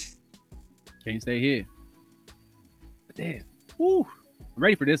match. Can't stay here. But damn. Woo. I'm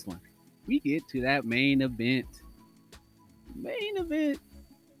ready for this one. We get to that main event.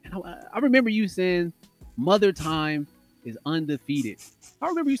 And I remember you saying Mother Time is undefeated. I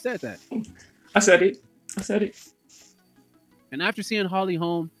remember you said that. I said it. And after seeing Holly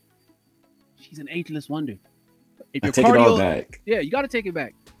Holm, she's an ageless wonder. If your take it all back. Yeah, you got to take it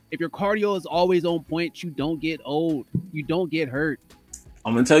back. If your cardio is always on point, you don't get old. You don't get hurt.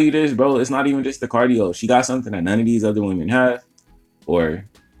 I'm gonna tell you this, bro. It's not even just the cardio. She got something that none of these other women have, or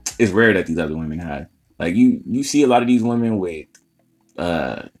it's rare that these other women have. Like you see a lot of these women with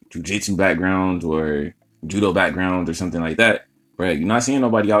jiu-jitsu backgrounds or judo backgrounds or something like that. Right? You're not seeing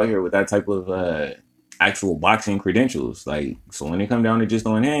nobody out here with that type of actual boxing credentials. Like, so when it come down to just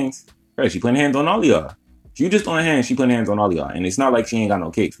throwing hands, right? She putting hands on all of y'all. She just throwing hands. She putting hands on all of y'all, and it's not like she ain't got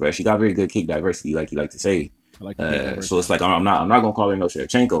no kicks, right? She got very good kick diversity, like you like to say. So it's like I'm not gonna call her no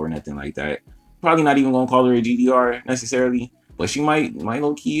Shevchenko or nothing like that. Probably not even gonna call her a GDR necessarily, but she might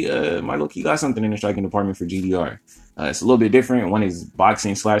low key got something in the striking department for GDR. It's a little bit different. One is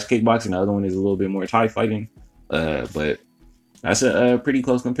boxing / kickboxing. The other one is a little bit more Thai fighting. But that's a pretty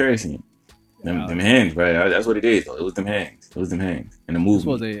close comparison. Them hands, bro. That's what it is. Though. It was them hands. And the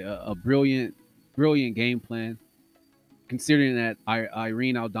movement. This was a brilliant game plan. Considering that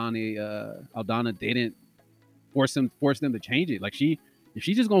Irene Aldana didn't force them to change it. Like if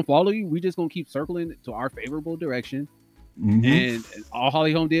she's just gonna follow you, we just gonna keep circling to our favorable direction. Mm-hmm. And all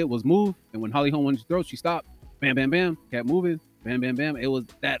Holly Holm did was move. And when Holly Holm wanted to throw, she stopped. Bam, bam, bam. Kept moving. Bam, bam, bam. It was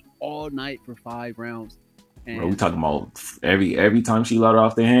that all night for 5 rounds. And bro, we talking about every time she let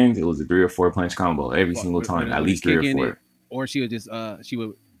off the hands, it was a 3 or 4 punch combo every single time, at least 3 or 4. Or she would just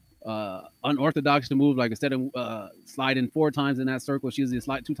unorthodox to move, like instead of sliding 4 times in that circle, she was just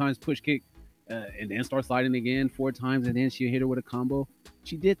slide 2 times, push kick. And then start sliding again 4 times, and then she'll hit her with a combo.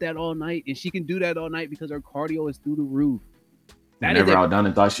 She did that all night, and she can do that all night because her cardio is through the roof. Whenever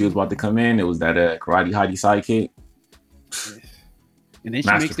Aldana thought she was about to come in, it was that karate hottie sidekick. And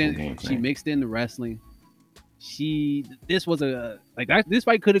then she mixed in the wrestling. This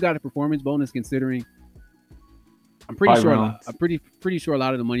fight could have got a performance bonus, considering I'm pretty sure a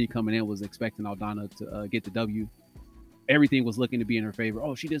lot of the money coming in was expecting Aldana to get the W. Everything was looking to be in her favor.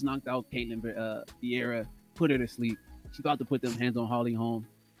 Oh, she just knocked out Caitlin Vieira, put her to sleep. She about to put them hands on Holly Holm.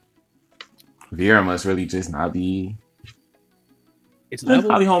 Vieira must really just not be.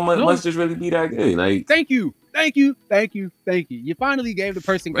 Holly Holm must just really be that good. Like, thank you. You finally gave the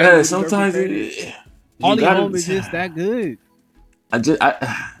person. Sometimes Holly Holm is just that good. I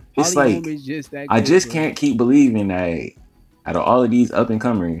just can't keep believing that out of all of these up and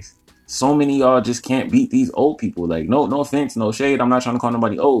comers, so many of y'all just can't beat these old people. Like, no offense, no shade. I'm not trying to call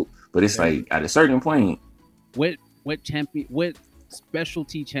nobody old, but it's like at a certain point. What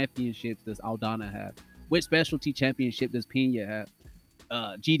specialty championships does Aldana have? What specialty championship does Pena have?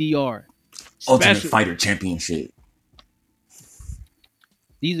 GDR. Ultimate Fighter Championship.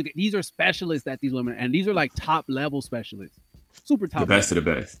 These are specialists that these women, and these are like top level specialists, super top. The best of the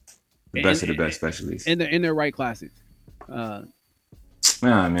best. The best of the best specialists. In their right classes.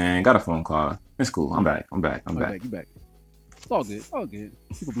 Nah, man, got a phone call. It's cool. I'm back. You back. It's all good.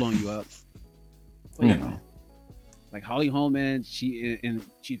 People blowing you up. But, you know, like Holly Holm, man, she's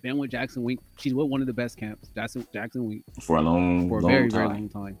been with Jackson Wink. She's with one of the best camps, Jackson Wink, for a very long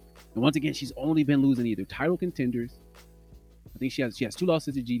time. And once again, she's only been losing either title contenders. I think she has 2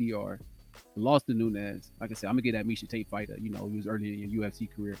 losses to GDR, lost to Nunes. Like I said, I'm gonna get that Miesha Tate fight. He was early in your UFC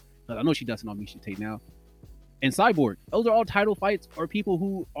career. But I know she doesn't on Miesha Tate now. And Cyborg, those are all title fights or people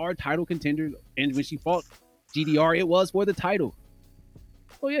who are title contenders. And when she fought GDR, it was for the title.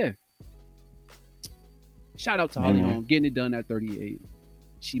 Oh yeah. Shout out to Holly Holm, getting it done at 38.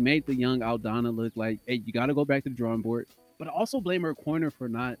 She made the young Aldana look like, hey, you got to go back to the drawing board. But I also blame her corner for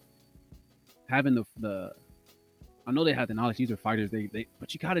not having the I know they have the knowledge. These are fighters.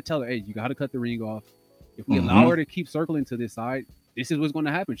 But you got to tell her, hey, you got to cut the ring off. If we allow her to keep circling to this side, this is what's going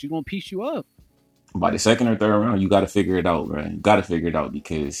to happen. She's going to piece you up. by the second or third round, you got to figure it out, bro. You got to figure it out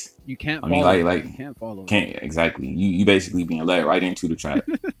because You can't I mean, follow it. like You can't follow it. can't exactly. You basically being led right into the trap.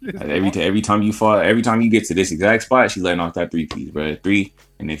 Just Every time you fall, every time you get to this exact spot, she letting off that three piece, bro. Three,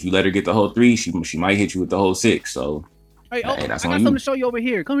 and if you let her get the whole three, she might hit you with the whole six. So Hey, oh, hey, that's I got on something you. to show you over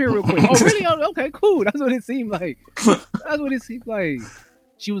here. Come here real quick. Oh, really? Oh, okay, cool. That's what it seemed like. That's what it seemed like.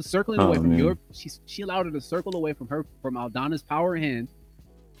 She was circling away Oh from man. she allowed her to circle away from Aldana's power hand,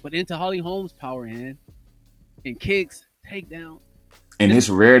 but into Holly Holm's power hand and kicks, takedown. And This it's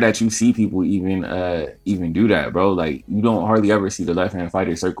rare that you see people even do that, bro. Like you don't hardly ever see the left hand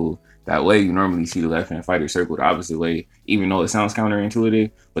fighter circle that way. You normally see the left hand fighter circle the opposite way, even though it sounds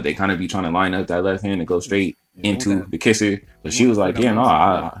counterintuitive, but they kind of be trying to line up that left hand and go straight they want into that. the kisser. But They she want to was play like, that yeah, no,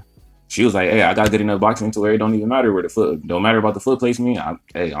 boxing. Yeah. she was like, hey, I got good enough boxing to where it don't even matter where the foot, don't matter about the foot placement.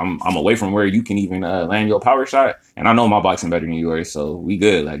 I'm away from where you can even land your power shot, and I know my boxing better than yours, so we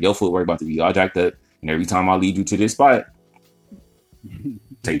good. Like your footwork about to be all jacked up, and every time I lead you to this spot,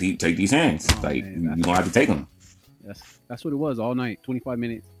 take these hands. Oh Like man, you gonna have to take them. that's what it was all night. 25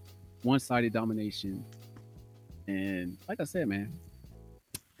 minutes, one-sided domination, and like I said, man,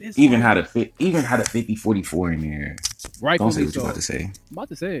 this Even Holly, had a 50-44 in there. Don't say rightfully what you so. about to say. I'm about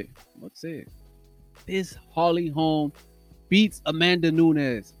to say it. I'm about to say it. This Holly Holm beats Amanda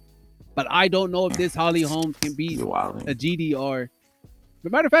Nunes, but I don't know if this Holly Holm can beat You're a wilding. GDR. As a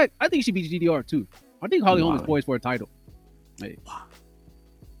matter of fact, I think she beats GDR too. I think Holly You're Holm is wilding. poised for a title. Hey,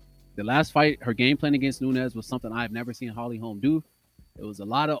 the last fight, her game plan against Nunes was something I've never seen Holly Holm do. It was a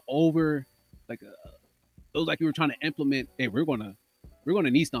lot of like it was like you were trying to implement. Hey, we're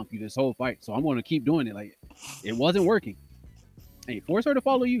gonna knee stomp you this whole fight, so I'm gonna keep doing it. Like it wasn't working. Hey, force her to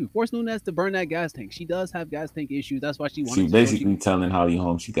follow you. Force Nunes to burn that gas tank. She does have gas tank issues. That's why she She wanted to show basically telling Holly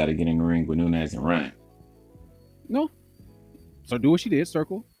Holm she got to get in the ring with Nunes and run. no. So do what she did.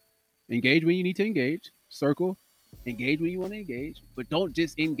 Circle, engage when you need to engage. Circle, engage when you want to engage, but don't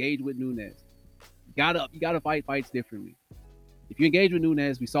just engage with Nunes. You gotta fight fights differently. If you engage with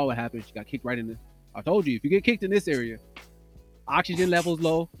Nunes, we saw what happened. She got kicked right in the. I told you, if you get kicked in this area, oxygen levels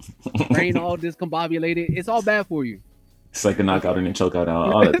low, brain all discombobulated. It's all bad for you. It's like a knockout and a chokeout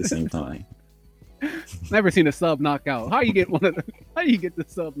all at the same time. Never seen a sub knockout. How you get one of the? How you get the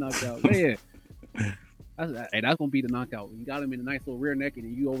sub knockout? Yeah, that's gonna be the knockout. You got him in a nice little rear naked,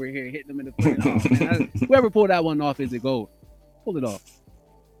 and you over here hitting him in the face. Oh, man, whoever pulled that one off is a gold. Pull it off.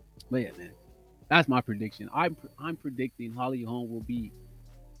 But yeah, man, that's my prediction. I'm predicting Holly Holm will be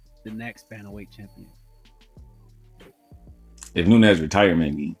the next bantamweight champion. If Nunes retire,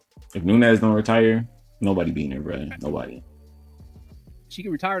 maybe. If Nunes don't retire, nobody beating her, bro. Nobody. She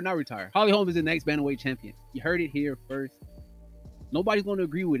can retire or not retire. Holly Holm is the next bantamweight champion. You heard it here first. Nobody's going to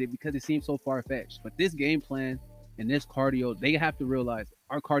agree with it because it seems so far fetched. But this game plan and this cardio, they have to realize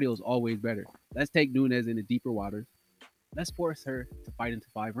our cardio is always better. Let's take Nunes into deeper waters. Let's force her to fight into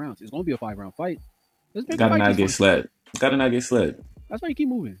 5 rounds. It's going to be a 5-round fight. Let's make Gotta the fight not just get fun. slept. Gotta not get slept. That's why you keep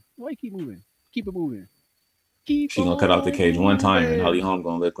moving. Why you keep moving? Keep it moving. Keep She gonna cut off the on cage one time, and Holly moving. Holm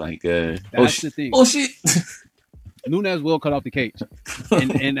gonna look like That's the thing. oh shit. Nunes will cut off the cage.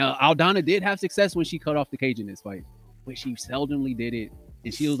 And Aldana did have success when she cut off the cage in this fight, but she seldomly did it,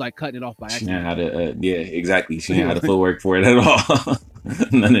 and she was like cutting it off by She accident. didn't have to. Yeah, exactly. She didn't have the footwork for it at all.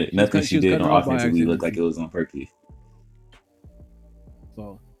 Nothing she did on offensively looked like it was on purpose.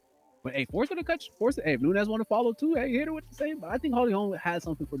 So, but hey, force her to cut. Force it. Hey, if Nunes want to follow too, hey, hit her with the same. But I think Holly Holm has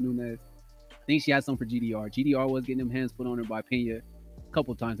something for Nunes. I think she has something for GDR. GDR was getting them hands put on her by Pena a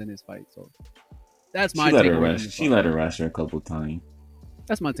couple times in this fight. So that's my takeaway. She let her rest her a couple times.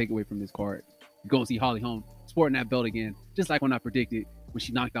 That's my takeaway from this card. You're going to see Holly Holm sporting that belt again, just like when I predicted when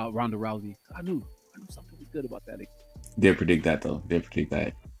she knocked out Ronda Rousey. I knew something was good about that. Did predict that though. Did predict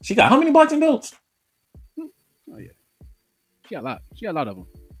that. She got how many boxing belts? Oh yeah, she got a lot. She got a lot of them.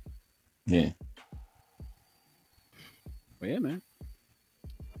 Yeah. But yeah, man.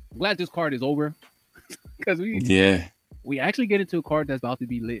 I'm glad this card is over because we actually get into a card that's about to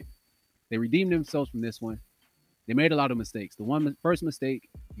be lit. They redeemed themselves from this one. They made a lot of mistakes. The first mistake,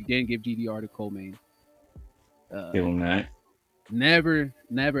 you didn't give GDR to co-main. Give them that. Never,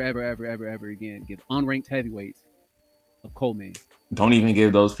 ever again give unranked heavyweights a co-main. Don't even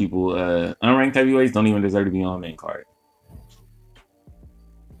give those people unranked heavyweights. Don't even deserve to be on main card.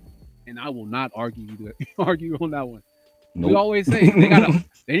 And I will not argue on that one. Nope. We always say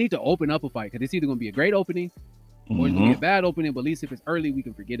they need to open up a fight because it's either going to be a great opening or it's going to be a bad opening. But at least if it's early, we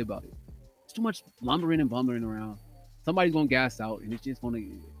can forget about it. It's too much lumbering and bumbling around. Somebody's going to gas out, and it's just going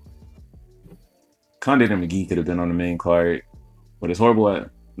to. Condit and McGee could have been on the main card, but it's horrible.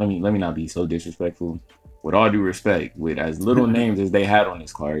 Let me not be so disrespectful. With all due respect, with as little names as they had on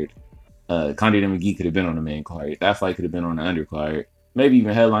this card, Condit and McGee could have been on the main card. That fight could have been on the undercard. Maybe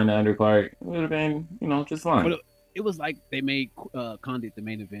even headline the undercard. It would have been, just fine. But it was like they made Condit the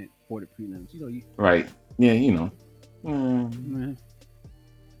main event for the prelims. Right. Yeah,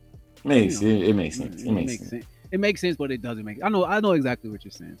 Makes sense. It makes sense. It makes sense, but it doesn't make. I know exactly what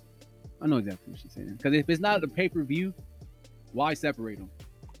you're saying. Because if it's not a pay-per-view, why separate them?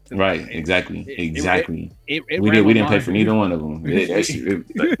 Right. Exactly. We didn't pay for neither one of them.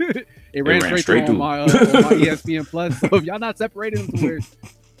 It ran straight through on my ESPN Plus. So if y'all not separating them to where,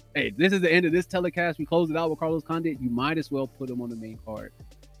 hey, this is the end of this telecast. We close it out with Carlos Condit. You might as well put him on the main card.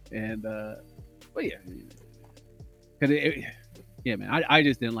 And but yeah, because yeah, man, I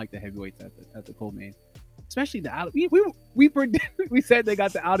just didn't like the heavyweights at the co-main, especially the out. We said they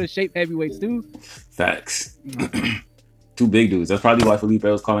got the out of shape heavyweights too. Facts. Two big dudes. That's probably why Felipe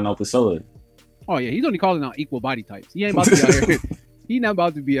was calling out Pessoa. Oh yeah, he's only calling out equal body types. He ain't about to be out here. He not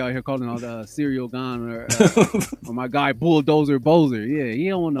about to be out here calling out Serial Gun or my guy Bulldozer Bozer. Yeah, he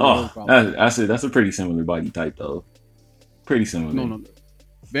don't want no problems. That's a pretty similar body type though. Pretty similar. No.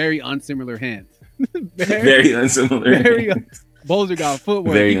 Very unsimilar hands. very unsimilar. Bozer got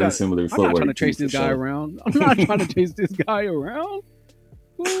footwork. Very unsimilar footwork. I'm not trying to chase this guy around.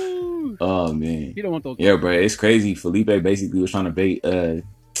 Woo. Oh man. He don't want those. Yeah, bro, it's crazy. Felipe basically was trying to bait.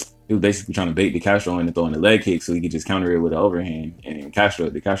 He was basically trying to bait De Castro into throwing the leg kick so he could just counter it with an overhand. And De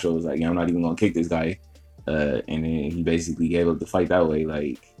Castro was like, "Yeah, I'm not even gonna kick this guy." And then he basically gave up the fight that way.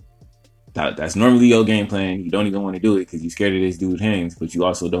 Like that's normally your game plan. You don't even want to do it because you're scared of this dude's hands, but you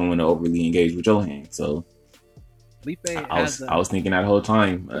also don't want to overly engage with your hands. So I was thinking that whole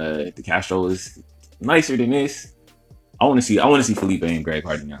time, De Castro is nicer than this. I want to see Felipe and Greg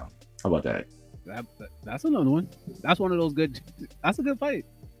Hardy now. How about that? That's another one. That's one of those good. That's a good fight.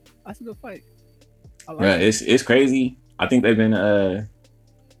 I like it. It's crazy. I think they've been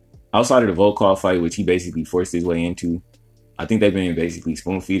outside of the Volkov fight, which he basically forced his way into. I think they've been basically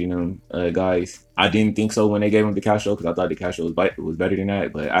spoon feeding him guys. I didn't think so when they gave him De Castro because I thought De Castro was better than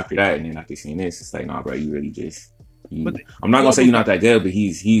that. But after that, and then after seeing this, it's like, nah, bro, you really just. I'm not gonna say you're not that good, but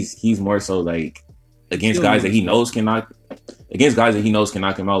he's more so like against guys that he knows can knock. Against guys that he knows can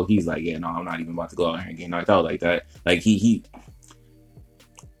knock him out, he's like, yeah, no, I'm not even about to go out here and get knocked out like that. Like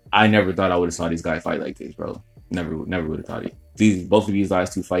I never thought I would have saw this guy fight like this, bro. Never would have thought it. Both of these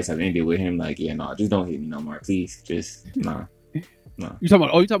last two fights have ended with him like, yeah, no, just don't hit me no more, please. Just nah. You talking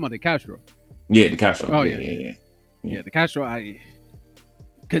about De Castro? Yeah, De Castro. Oh yeah. De Castro,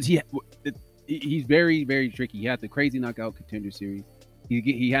 because he's very, very tricky. He had the crazy knockout contender series.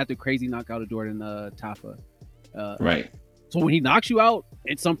 He had the crazy knockout of Jordan Tafa. Right. So when he knocks you out,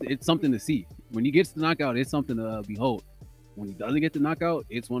 it's something to see. When he gets the knockout, it's something to behold. When he doesn't get the knockout,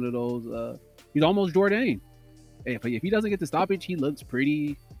 it's one of those. He's almost Jordan. Hey, if he doesn't get the stoppage, he looks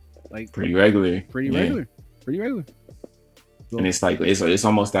pretty regular. Pretty regular. So, and it's like it's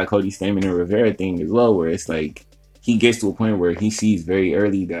almost that Cody Stamann and Rivera thing as well, where it's like he gets to a point where he sees very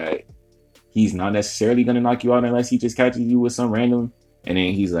early that he's not necessarily going to knock you out unless he just catches you with some random. And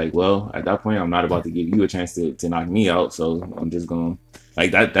then he's like, well, at that point, I'm not about to give you a chance to knock me out. So I'm just going like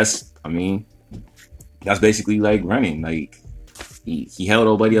that. That's basically like running. Like he held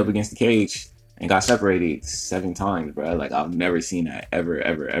old buddy up against the cage and got separated 7 times, bro. Like I've never seen that ever.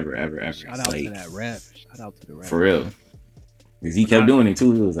 Shout out to that ref. Shout out to the ref. For real. Because he kept doing it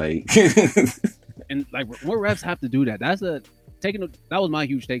too. It was like, and like what refs have to do that. That was my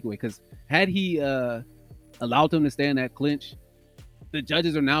huge takeaway. Because had he allowed them to stay in that clinch, the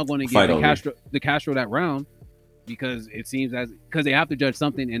judges are now going to give De Castro that round because it seems because they have to judge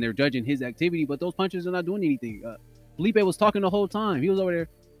something and they're judging his activity, but those punches are not doing anything. Felipe was talking the whole time. He was over there.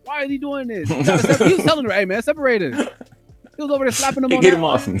 Why is he doing this? He was telling her, "Hey man, separate us." He was over there slapping him. Get him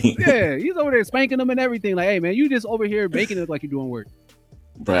off me. Yeah, he's over there spanking him and everything. Like, hey man, you just over here making it look like you're doing work.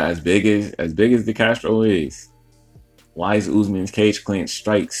 Bro, as big as De Castro is, why is Usman's cage clinch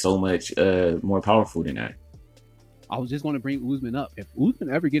strike so much more powerful than that? I was just going to bring Usman up. If Usman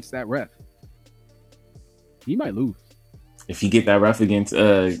ever gets that ref, he might lose. If he get that ref against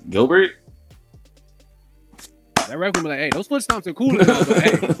Gilbert, that ref will be like, "Hey, those foot stomps are cool."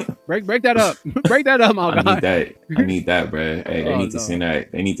 Hey, break that up. Break that up, my guy. I need that, bro. Hey, they need to send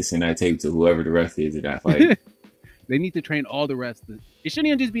that. They need to send that tape to whoever the ref is in that fight. They need to train all the refs. It shouldn't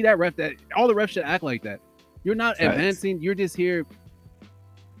even just be that ref. That all the refs should act like that. You're not advancing. You're just here.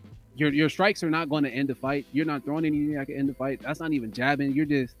 Your strikes are not going to end the fight. You're not throwing anything that can end the fight. That's not even jabbing. You're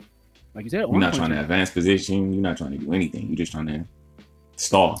just, like you said, you're not trying to advance position. You're not trying to do anything. You're just trying to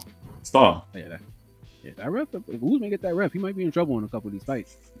stall. Yeah, that ref. If Usman get that ref, he might be in trouble in a couple of these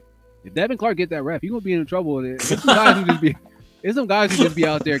fights. If Devin Clark get that ref, he's gonna be in trouble. There's some guys who just be. There's some guys who just be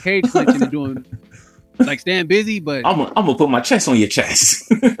out there cage clinching and doing like staying busy, but I'm gonna put my chest on your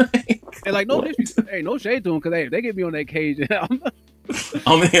chest. and like no shade to them because they get me on that cage.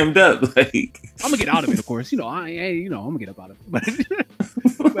 I'm hemmed up. Like I'm gonna get out of it, of course. I'm gonna get up out of it.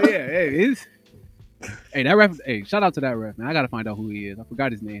 But yeah, that ref. Hey, shout out to that ref, man. I gotta find out who he is. I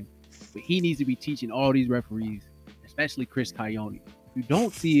forgot his name, but he needs to be teaching all these referees, especially Chris Coyote. If you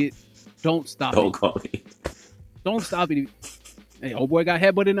don't see it, don't stop don't it. call it. Don't stop it. Hey, old boy got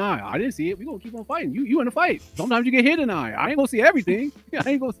headbutt in the eye. I didn't see it. We gonna keep on fighting. You in a fight. Sometimes you get hit in the eye. I ain't gonna see everything. I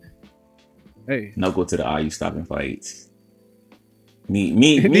ain't gonna. Hey, Knuckle to the eye. You stopping fights. Me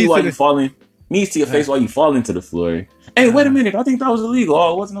while you falling. Me to your face while you fall into the floor. Hey, wait a minute! I think that was illegal.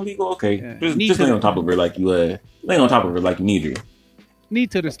 Oh, it wasn't illegal. Okay, just lay on top of her like you lay on top of her like you need her. Knee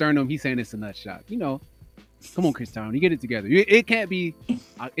to the sternum. He's saying it's a nut shot. Come on, Chris Town. You get it together. It can't be.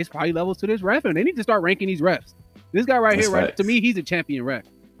 It's probably levels to this ref, and they need to start ranking these refs. This guy right here, right to me, he's a champion ref.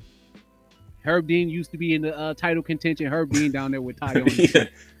 Herb Dean used to be in the title contention. Herb Dean down there with Ty. Yeah.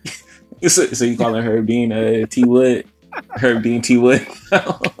 So you calling Herb Dean T Wood? Herb Dean T Wood.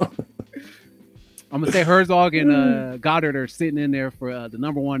 I'm gonna say Herzog and Goddard are sitting in there for the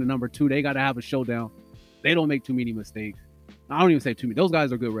number 1 and number 2. They got to have a showdown. They don't make too many mistakes. I don't even say too many. Those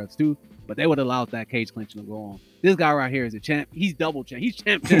guys are good refs too, but they would allow that cage clinching to go on. This guy right here is a champ. He's double champ. He's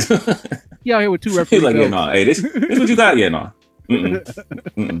champ. He out here with 2 referees. He's like, yeah, no, hey, this what you got, yeah, no.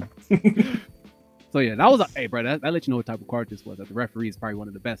 So yeah, that was hey, bro. That let you know what type of card this was. That the referee is probably one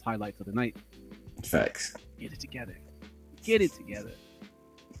of the best highlights of the night. Facts. Get it together. Get it together.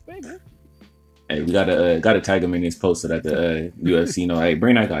 Hey, man. Hey, we gotta tag him in this post so that the UFC know. Hey,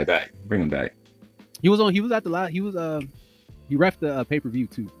 bring that guy back. Bring him back. He was at the last. He reffed the pay-per-view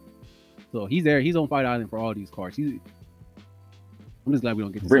too. So he's there. He's on Fight Island for all these cards. I'm just glad we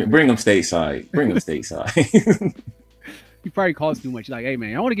don't get this. Bring him stateside. Bring him stateside. He probably costs too much. He's like, hey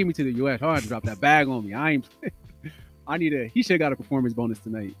man, I want to get me to the US. I have to drop that bag on me. He should have got a performance bonus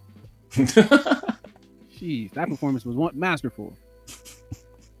tonight. Jeez, that performance was masterful.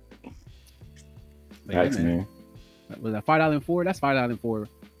 Thanks, man. Was that Fight Island 4? That's Fight Island 4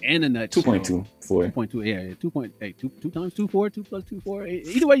 and a nut 2.2 4. 2.2, yeah, 2 times 2 4, 2 plus 2 4.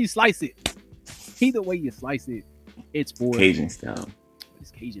 Either way you slice it, it's 4. Cajun style.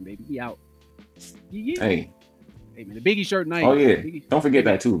 It's Cajun, baby. We out. Hey man, the Biggie shirt night. Oh yeah, don't forget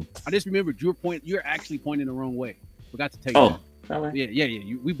that too. I just remembered you're actually pointing the wrong way. Forgot to tell you. That way? Yeah.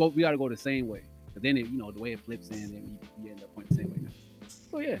 We got to go the same way. But then the way it flips in, then you end up pointing the same way now.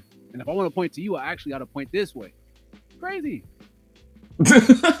 So yeah, and if I want to point to you, I actually got to point this way. Crazy.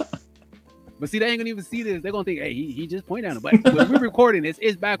 But see, they ain't gonna even see this. They're gonna think, hey, he just pointed at him. But when we're recording this,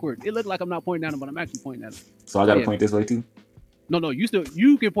 it's backwards. It looked like I'm not pointing at him, but I'm actually pointing at him. So I gotta point this way too? No,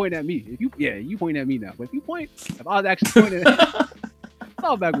 you can point at me. You point at me now. But if I was actually pointing at it's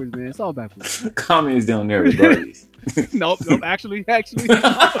all backwards, man. It's all backwards. Comments down there regardless. Nope. Actually.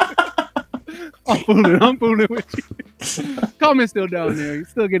 I'm fooling with you. Comments still down there. You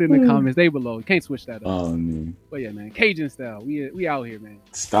still get in the comments. They below. You can't switch that up. Oh man. But yeah, man. Cajun style. We out here, man.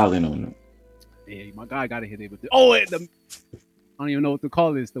 Styling on them. Yeah, my guy got to hit it with I don't even know what to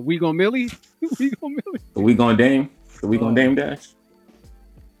call this. The We Gon' Millie? The We Gon' Dame? The We Gon' Dame Dash?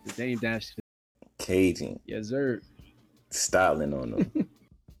 The Dame Dash. Cajun. Yes, sir. Styling on them.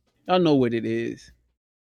 Y'all know what it is.